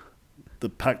 The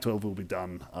Pac-12 will be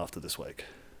done after this week.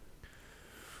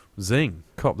 Zing,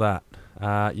 cop that.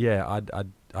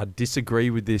 I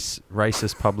disagree with this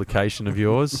racist publication of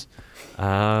yours,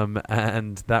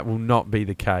 and that will not be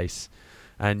the case.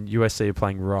 And USC are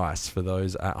playing Rice for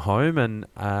those at home,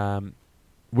 and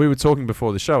we were talking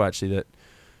before the show actually that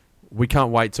we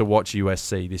can't wait to watch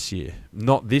USC this year.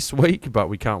 Not this week, but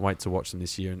we can't wait to watch them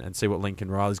this year and see what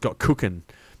Lincoln Riley's got cooking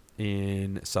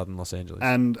in southern Los Angeles.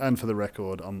 And for the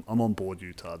record, I'm on board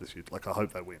Utah this year. Like, I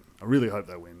hope they win. I really hope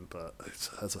they win, but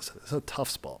as I said, it's a tough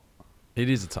spot. It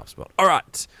is a tough spot. All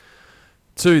right,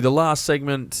 to the last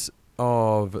segment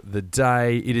of the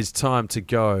day. It is time to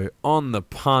go on the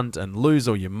punt and lose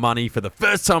all your money for the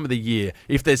first time of the year.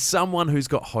 If there's someone who's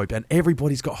got hope, and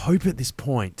everybody's got hope at this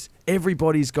point,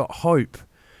 everybody's got hope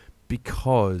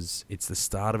because it's the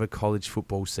start of a college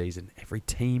football season. Every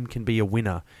team can be a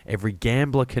winner. Every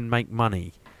gambler can make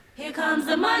money. Here comes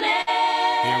the money.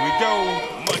 Here we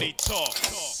go. Money talk.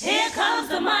 Here comes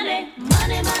the money.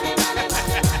 Money, money, money, money.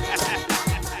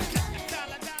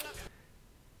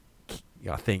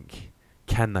 I think,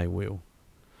 can they, Will?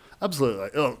 Absolutely.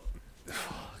 Oh,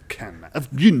 can they?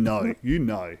 You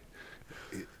know.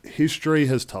 History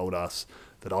has told us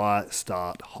that I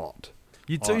start hot.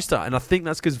 You do start, and I think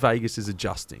that's because Vegas is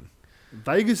adjusting.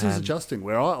 Vegas is adjusting,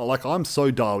 where I'm so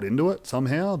dialed into it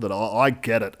somehow that I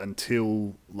get it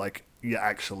until like you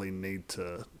actually need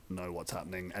to know what's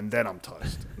happening, and then I'm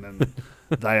toast. And then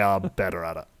they are better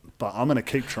at it. But I'm going to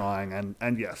keep trying,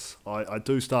 and yes, I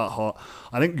do start hot.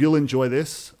 I think you'll enjoy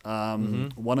this.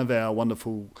 One of our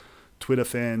wonderful Twitter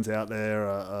fans out there,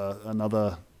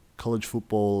 another college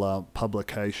football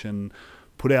publication,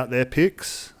 put out their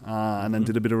picks and then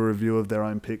did a bit of a review of their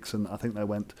own picks, and I think they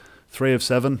went 3 of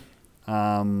 7.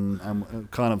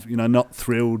 And kind of, not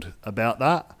thrilled about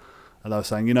that. And they were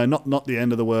saying, not the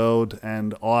end of the world.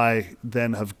 And I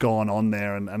then have gone on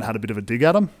there and had a bit of a dig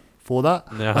at them for that.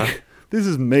 Yeah. Like, this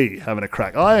is me having a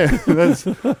crack. That's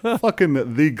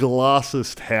fucking the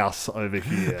glassest house over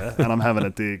here, and I'm having a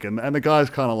dig. And the guy's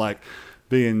kind of like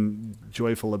being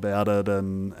joyful about it,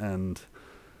 and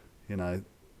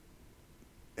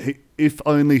if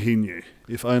only he knew.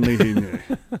 If only he knew.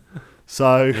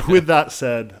 So with that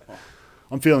said,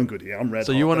 I'm feeling good here. I'm red.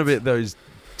 So you want to be those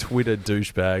Twitter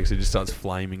douchebags who just starts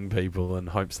flaming people and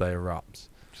hopes they erupt.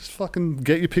 Just fucking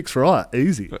get your picks right.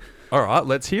 Easy. All right,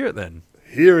 let's hear it then.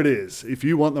 Here it is. If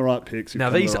you want the right picks, now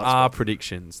these are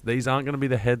predictions. These aren't going to be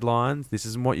the headlines. This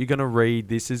isn't what you're going to read.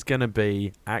 This is going to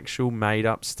be actual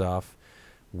made-up stuff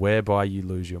whereby you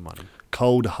lose your money.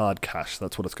 Cold, hard cash.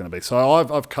 That's what it's going to be. So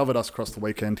I've covered us across the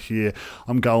weekend here.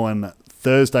 I'm going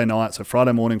Thursday night, so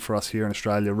Friday morning for us here in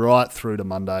Australia, right through to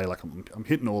Monday. Like I'm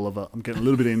hitting all of it. I'm getting a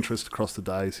little bit of interest across the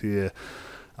days here.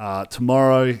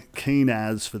 Tomorrow, keen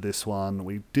as for this one.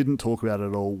 We didn't talk about it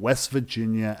at all. West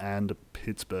Virginia and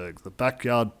Pittsburgh. The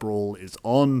backyard brawl is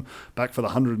on, back for the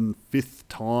 105th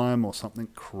time or something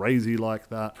crazy like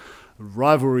that.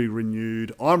 Rivalry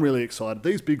renewed. I'm really excited.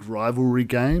 These big rivalry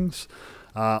games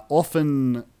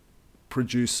often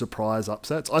produce surprise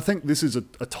upsets. I think this is a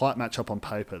tight matchup on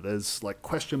paper. There's like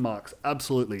question marks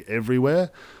absolutely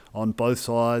everywhere on both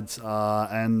sides.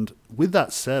 And with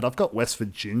that said, I've got West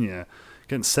Virginia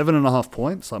getting 7.5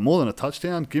 points, like more than a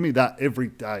touchdown. Give me that every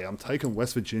day. I'm taking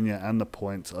West Virginia and the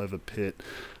points over Pitt.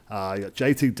 You got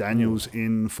JT Daniels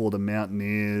in for the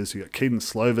Mountaineers. You got Keaton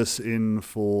Slovis in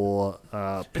for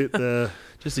Pitt there.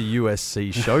 Just a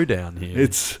USC showdown here.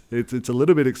 It's a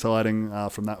little bit exciting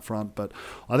from that front, but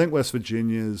I think West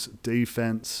Virginia's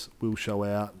defense will show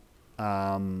out.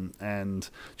 And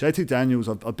JT Daniels,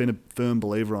 I've been a firm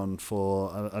believer on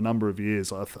for a number of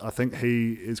years. I think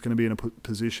he is going to be in a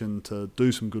position to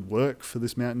do some good work for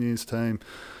this Mountaineers team.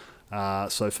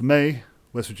 So for me,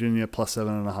 West Virginia plus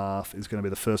 7.5 is going to be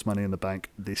the first money in the bank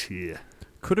this year.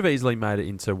 Could have easily made it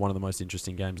into one of the most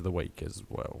interesting games of the week as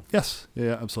well. Yes,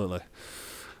 yeah, absolutely.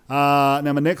 Now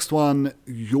my next one,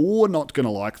 you're not going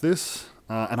to like this.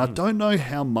 And I don't know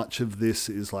how much of this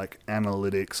is like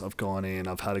analytics. I've gone in,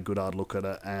 I've had a good hard look at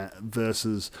it,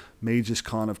 versus me just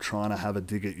kind of trying to have a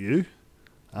dig at you.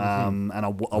 And I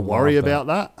worry about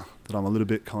that I'm a little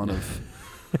bit kind of,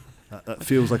 that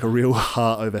feels like a real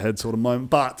heart overhead sort of moment.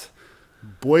 But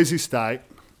Boise State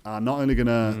are not only going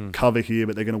to cover here,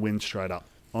 but they're going to win straight up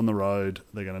on the road.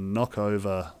 They're going to knock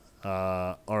over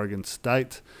Oregon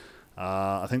State.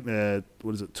 I think they're,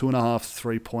 2.5,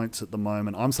 3 points at the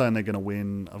moment. I'm saying they're going to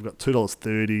win. I've got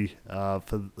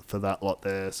 $2.30 for that lot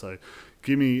there. So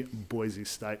give me Boise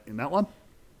State in that one.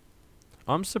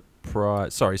 I'm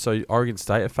surprised. Sorry, so Oregon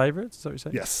State are favourites? Is that what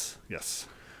you're saying? Yes.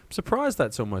 I'm surprised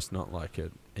that's almost not like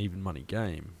an even money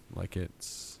game. Like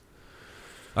it's...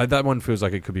 that one feels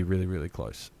like it could be really, really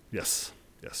close. Yes.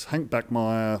 Hank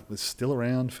Backmeyer is still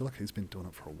around. I feel like he's been doing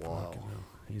it for a while.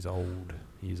 He's old.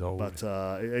 But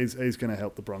he's going to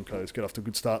help the Broncos get off to a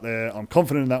good start there. I'm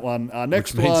confident in that one.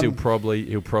 Next Which means one...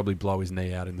 he'll probably blow his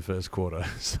knee out in the first quarter.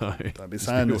 So don't be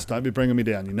saying this. Don't be bringing me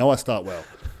down. You know I start well.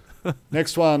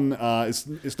 Next one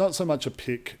it's not so much a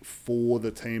pick for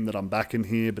the team that I'm backing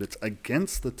here, but it's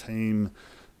against the team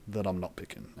that I'm not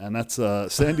picking, and that's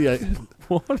San Diego.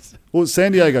 What? Well,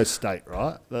 San Diego State,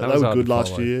 right? They were good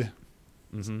last year.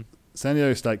 Mm-hmm. San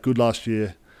Diego State, good last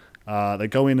year. They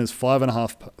go in as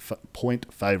 5.5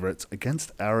 point favourites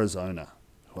against Arizona,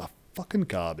 who are fucking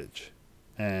garbage,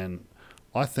 and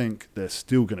I think they're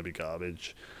still going to be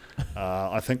garbage.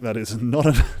 I think that is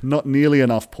not nearly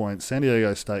enough points. San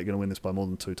Diego State going to win this by more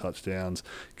than 2 touchdowns.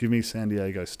 Give me San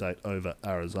Diego State over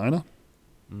Arizona.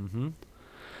 Mm-hmm.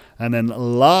 And then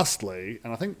lastly,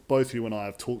 and I think both you and I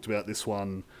have talked about this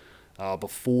one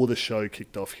before the show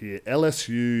kicked off here,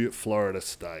 LSU, Florida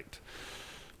State.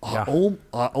 Yeah.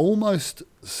 I almost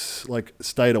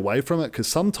stayed away from it because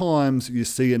sometimes you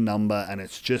see a number and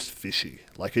it's just fishy.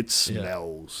 Like it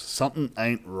smells. Yeah. Something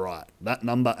ain't right. That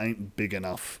number ain't big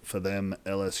enough for them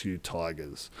LSU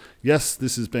Tigers. Yes,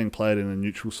 this is being played in a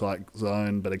neutral site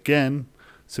zone, but again,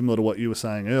 similar to what you were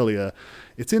saying earlier,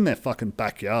 it's in their fucking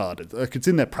backyard. It's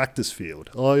in their practice field.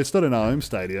 Oh, it's not in our home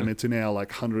stadium. It's in our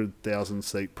 100,000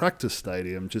 seat practice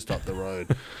stadium just up the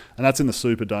road. And that's in the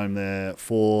Superdome there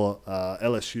for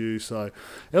LSU. So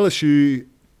LSU,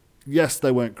 yes,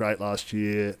 they weren't great last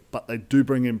year, but they do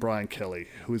bring in Brian Kelly,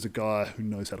 who is a guy who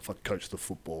knows how to fucking coach the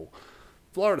football.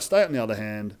 Florida State, on the other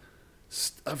hand,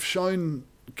 have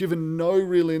given no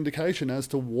real indication as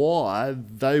to why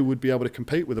they would be able to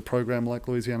compete with a program like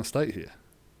Louisiana State here.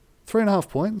 3.5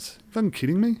 points? Are you fucking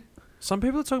kidding me? Some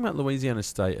people are talking about Louisiana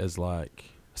State as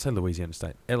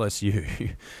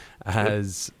LSU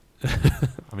as,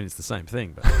 I mean, it's the same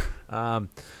thing, but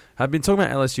have been talking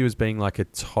about LSU as being like a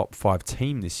top 5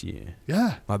 team this year.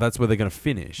 Yeah. Like that's where they're going to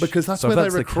finish. Because that's where they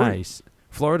recruit. So if that's the case,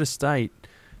 Florida State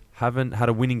haven't had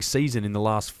a winning season in the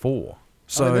last 4.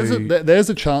 So I mean, there's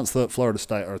a chance that Florida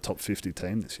State are a top 50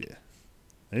 team this year.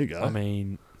 There you go. I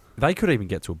mean, they could even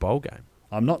get to a bowl game.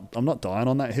 I'm not dying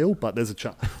on that hill, but there's a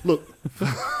chance. Look,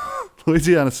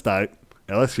 Louisiana State,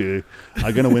 LSU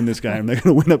are going to win this game. They're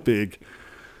going to win it big.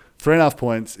 3.5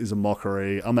 points is a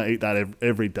mockery. I'm going to eat that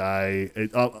every day.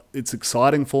 It's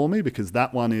exciting for me because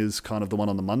that one is kind of the one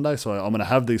on the Monday. So I'm going to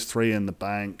have these 3 in the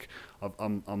bank.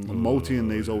 I'm multiing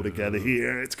these all together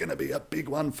here. It's going to be a big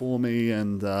one for me.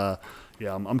 And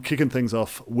I'm kicking things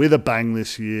off with a bang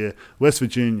this year. West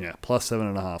Virginia, plus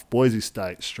 7.5. Boise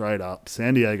State, straight up.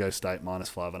 San Diego State,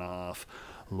 minus 5.5.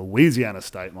 Louisiana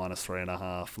State, minus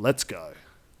 3.5. Let's go.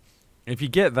 If you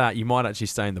get that, you might actually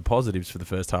stay in the positives for the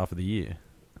first half of the year.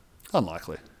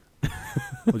 Unlikely.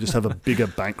 We'll just have a bigger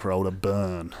bankroll to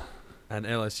burn. And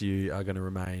LSU are going to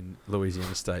remain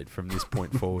Louisiana State from this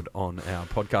point forward on our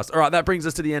podcast. All right, that brings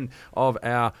us to the end of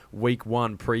our Week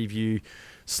 1 preview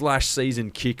 /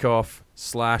 season kickoff /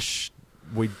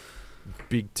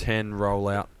 Big Ten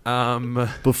rollout.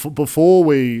 Before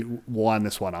we wind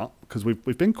this one up, because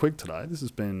we've been quick today. This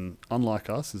has been, unlike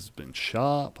us, this has been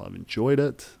sharp. I've enjoyed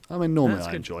it. I mean, normally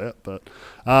I enjoy it, but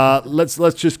let's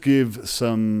just give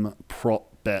some prop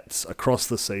bets across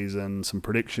the season, some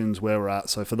predictions where we're at.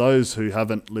 So for those who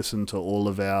haven't listened to all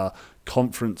of our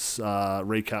conference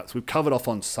recaps, we've covered off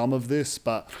on some of this,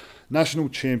 but national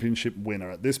championship winner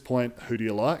at this point, who do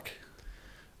you like?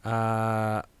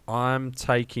 I'm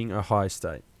taking Ohio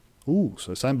State. Ooh,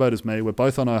 so same boat as me. We're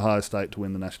both on Ohio State to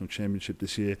win the national championship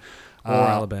this year. Or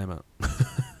Alabama.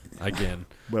 Again,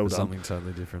 well done. Something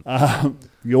totally different.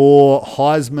 Your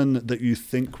Heisman that you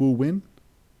think will win?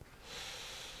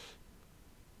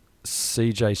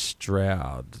 CJ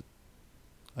Stroud.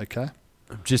 Okay.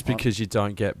 Just because you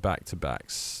don't get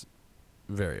back-to-backs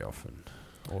very often.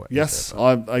 Yes,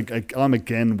 I'm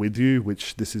again with you,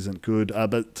 which this isn't good.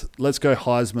 But let's go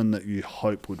Heisman that you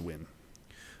hope would win.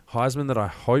 Heisman that I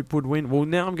hope would win? Well,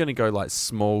 now I'm going to go like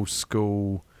small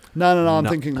school. No. I'm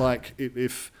thinking like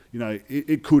if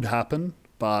it could happen,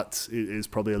 but it is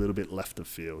probably a little bit left of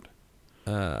field.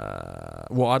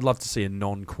 Well, I'd love to see a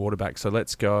non-quarterback. So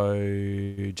let's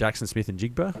go Jackson Smith and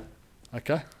Jigba.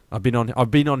 Okay. I've been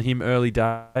on him early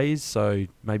days, so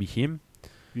maybe him.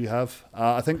 You have.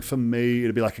 I think for me,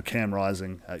 it'd be like a Cam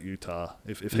Rising at Utah.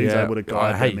 If he's able to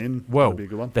guide them in, well, that'd be a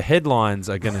good one. the headlines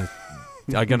are gonna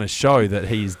show that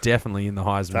he's definitely in the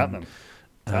Heisman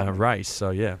race.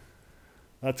 So yeah.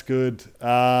 That's good.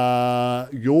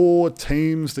 Your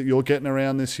teams that you're getting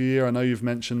around this year, I know you've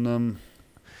mentioned them.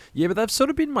 Yeah, but they've sort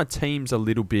of been my teams a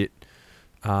little bit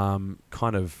kind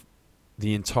of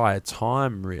the entire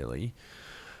time, really.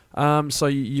 So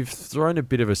you've thrown a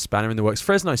bit of a spanner in the works.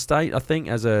 Fresno State, I think,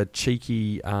 as a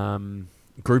cheeky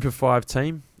group of 5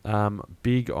 team,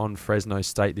 big on Fresno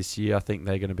State this year. I think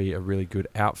they're going to be a really good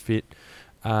outfit.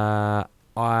 I'm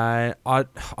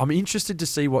interested to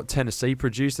see what Tennessee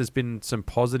produce. There's been some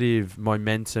positive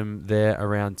momentum there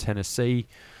around Tennessee,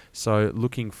 so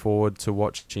looking forward to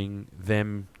watching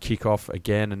them kick off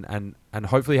again and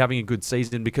hopefully having a good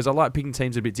season, because I like picking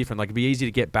teams a bit different. Like, it'd be easy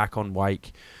to get back on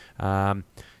Wake,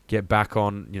 get back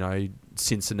on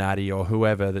Cincinnati or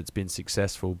whoever that's been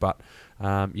successful. But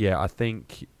I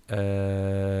think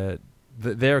there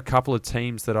are a couple of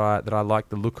teams that I like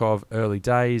the look of early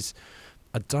days.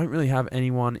 I don't really have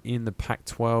anyone in the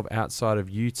Pac-12 outside of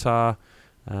Utah.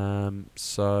 I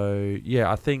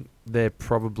think they're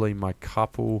probably my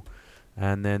couple.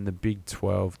 And then the Big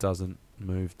 12 doesn't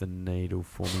move the needle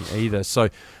for me either. So,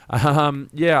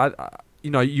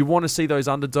 you want to see those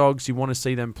underdogs. You want to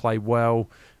see them play well.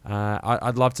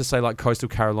 I'd love to say like Coastal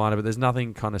Carolina, but there's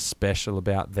nothing kind of special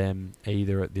about them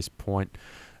either at this point.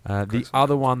 The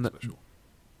other one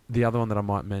that I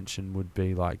might mention would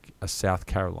be like a South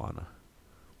Carolina.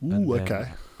 Ooh, okay.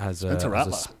 Spencer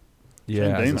Rattler.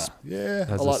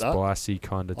 I like spicy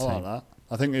kind of team. I like that.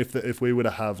 I think if we were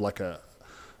to have like a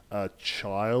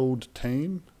child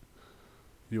team,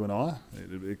 you and I,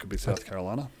 it could be South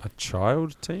Carolina. A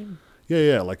child team?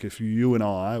 Yeah. Like if you and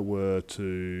I were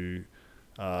to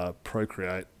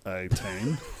procreate a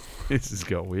team. This has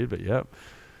got weird, but yep.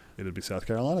 It'd be South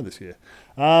Carolina this year.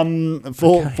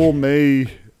 For me,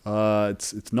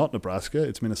 it's not Nebraska.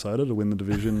 It's Minnesota to win the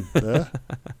division there.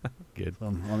 Good.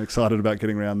 I'm excited about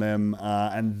getting around them.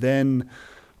 And then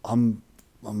I'm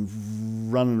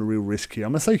running a real risk here.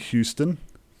 I'm going to say Houston.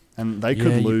 And they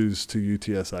could lose to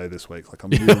UTSA this week. Like, I'm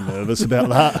really nervous about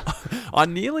that. I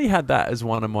nearly had that as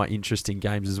one of my interesting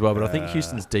games as well, but I think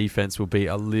Houston's defense will be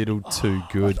a little too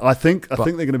good. I think they're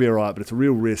going to be all right, but it's a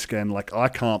real risk. And, like, I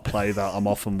can't play that. I'm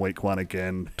off from week 1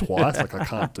 again twice. Like, I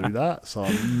can't do that. So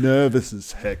I'm nervous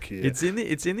as heck here. It's in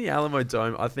the Alamo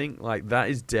Dome. I think, like, that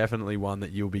is definitely one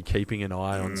that you'll be keeping an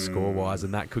eye on score-wise,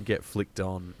 and that could get flicked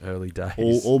on early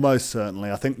days. Almost certainly.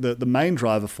 I think the main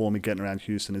driver for me getting around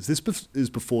Houston is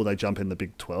before they jump in the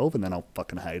Big 12, and then I'll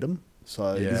fucking hate them.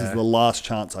 So this is the last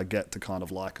chance I get to kind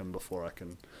of like them before I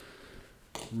can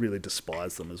really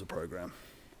despise them as a program.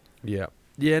 Yeah.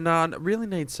 Yeah, no, I really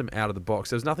need some out of the box.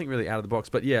 There's nothing really out of the box.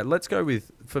 But yeah, let's go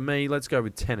with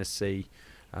Tennessee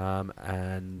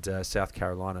and South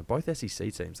Carolina. Both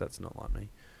SEC teams. That's not like me.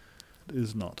 It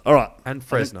is not. All right. And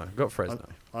Fresno. Got Fresno.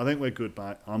 I think we're good,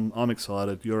 mate. I'm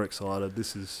excited. You're excited.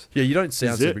 This is... Yeah, you don't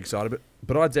sound super excited,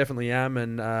 but I definitely am.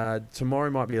 And tomorrow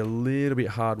might be a little bit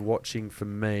hard watching for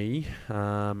me.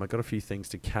 I've got a few things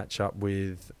to catch up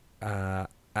with at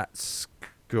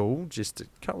school. Just a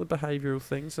couple of behavioural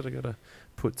things that I've got to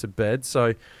put to bed.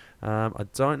 So I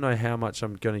don't know how much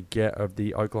I'm going to get of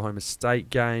the Oklahoma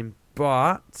State game,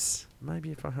 but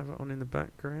maybe if I have it on in the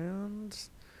background...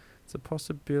 It's a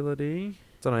possibility.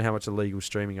 Don't know how much illegal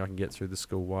streaming I can get through the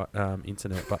school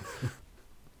internet, but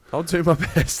I'll do my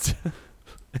best.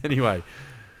 Anyway,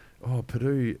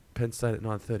 Purdue, Penn State at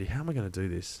 9:30. How am I going to do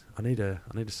this? I need a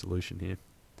solution here.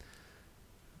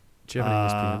 Do you have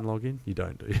an ESPN login? You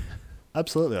don't, do you?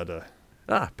 Absolutely, I do.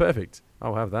 Perfect.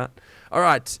 I'll have that. All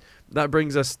right. That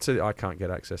brings us to... I can't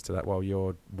get access to that while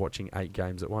you're watching 8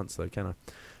 games at once, though, can I?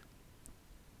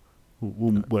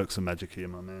 We'll work some magic here,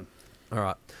 my man. All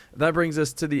right. That brings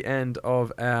us to the end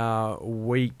of our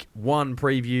week 1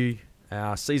 preview,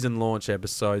 our season launch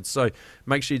episode. So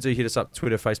make sure you do hit us up,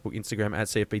 Twitter, Facebook, Instagram, at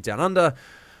CFB Down Under.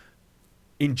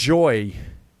 Enjoy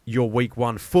your week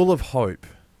 1 full of hope,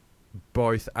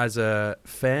 both as a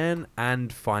fan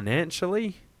and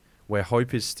financially, where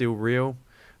hope is still real.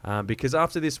 Because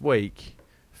after this week,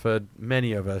 for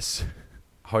many of us,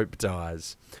 hope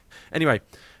dies. Anyway,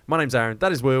 my name's Aaron.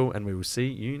 That is Will, and we will see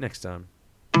you next time.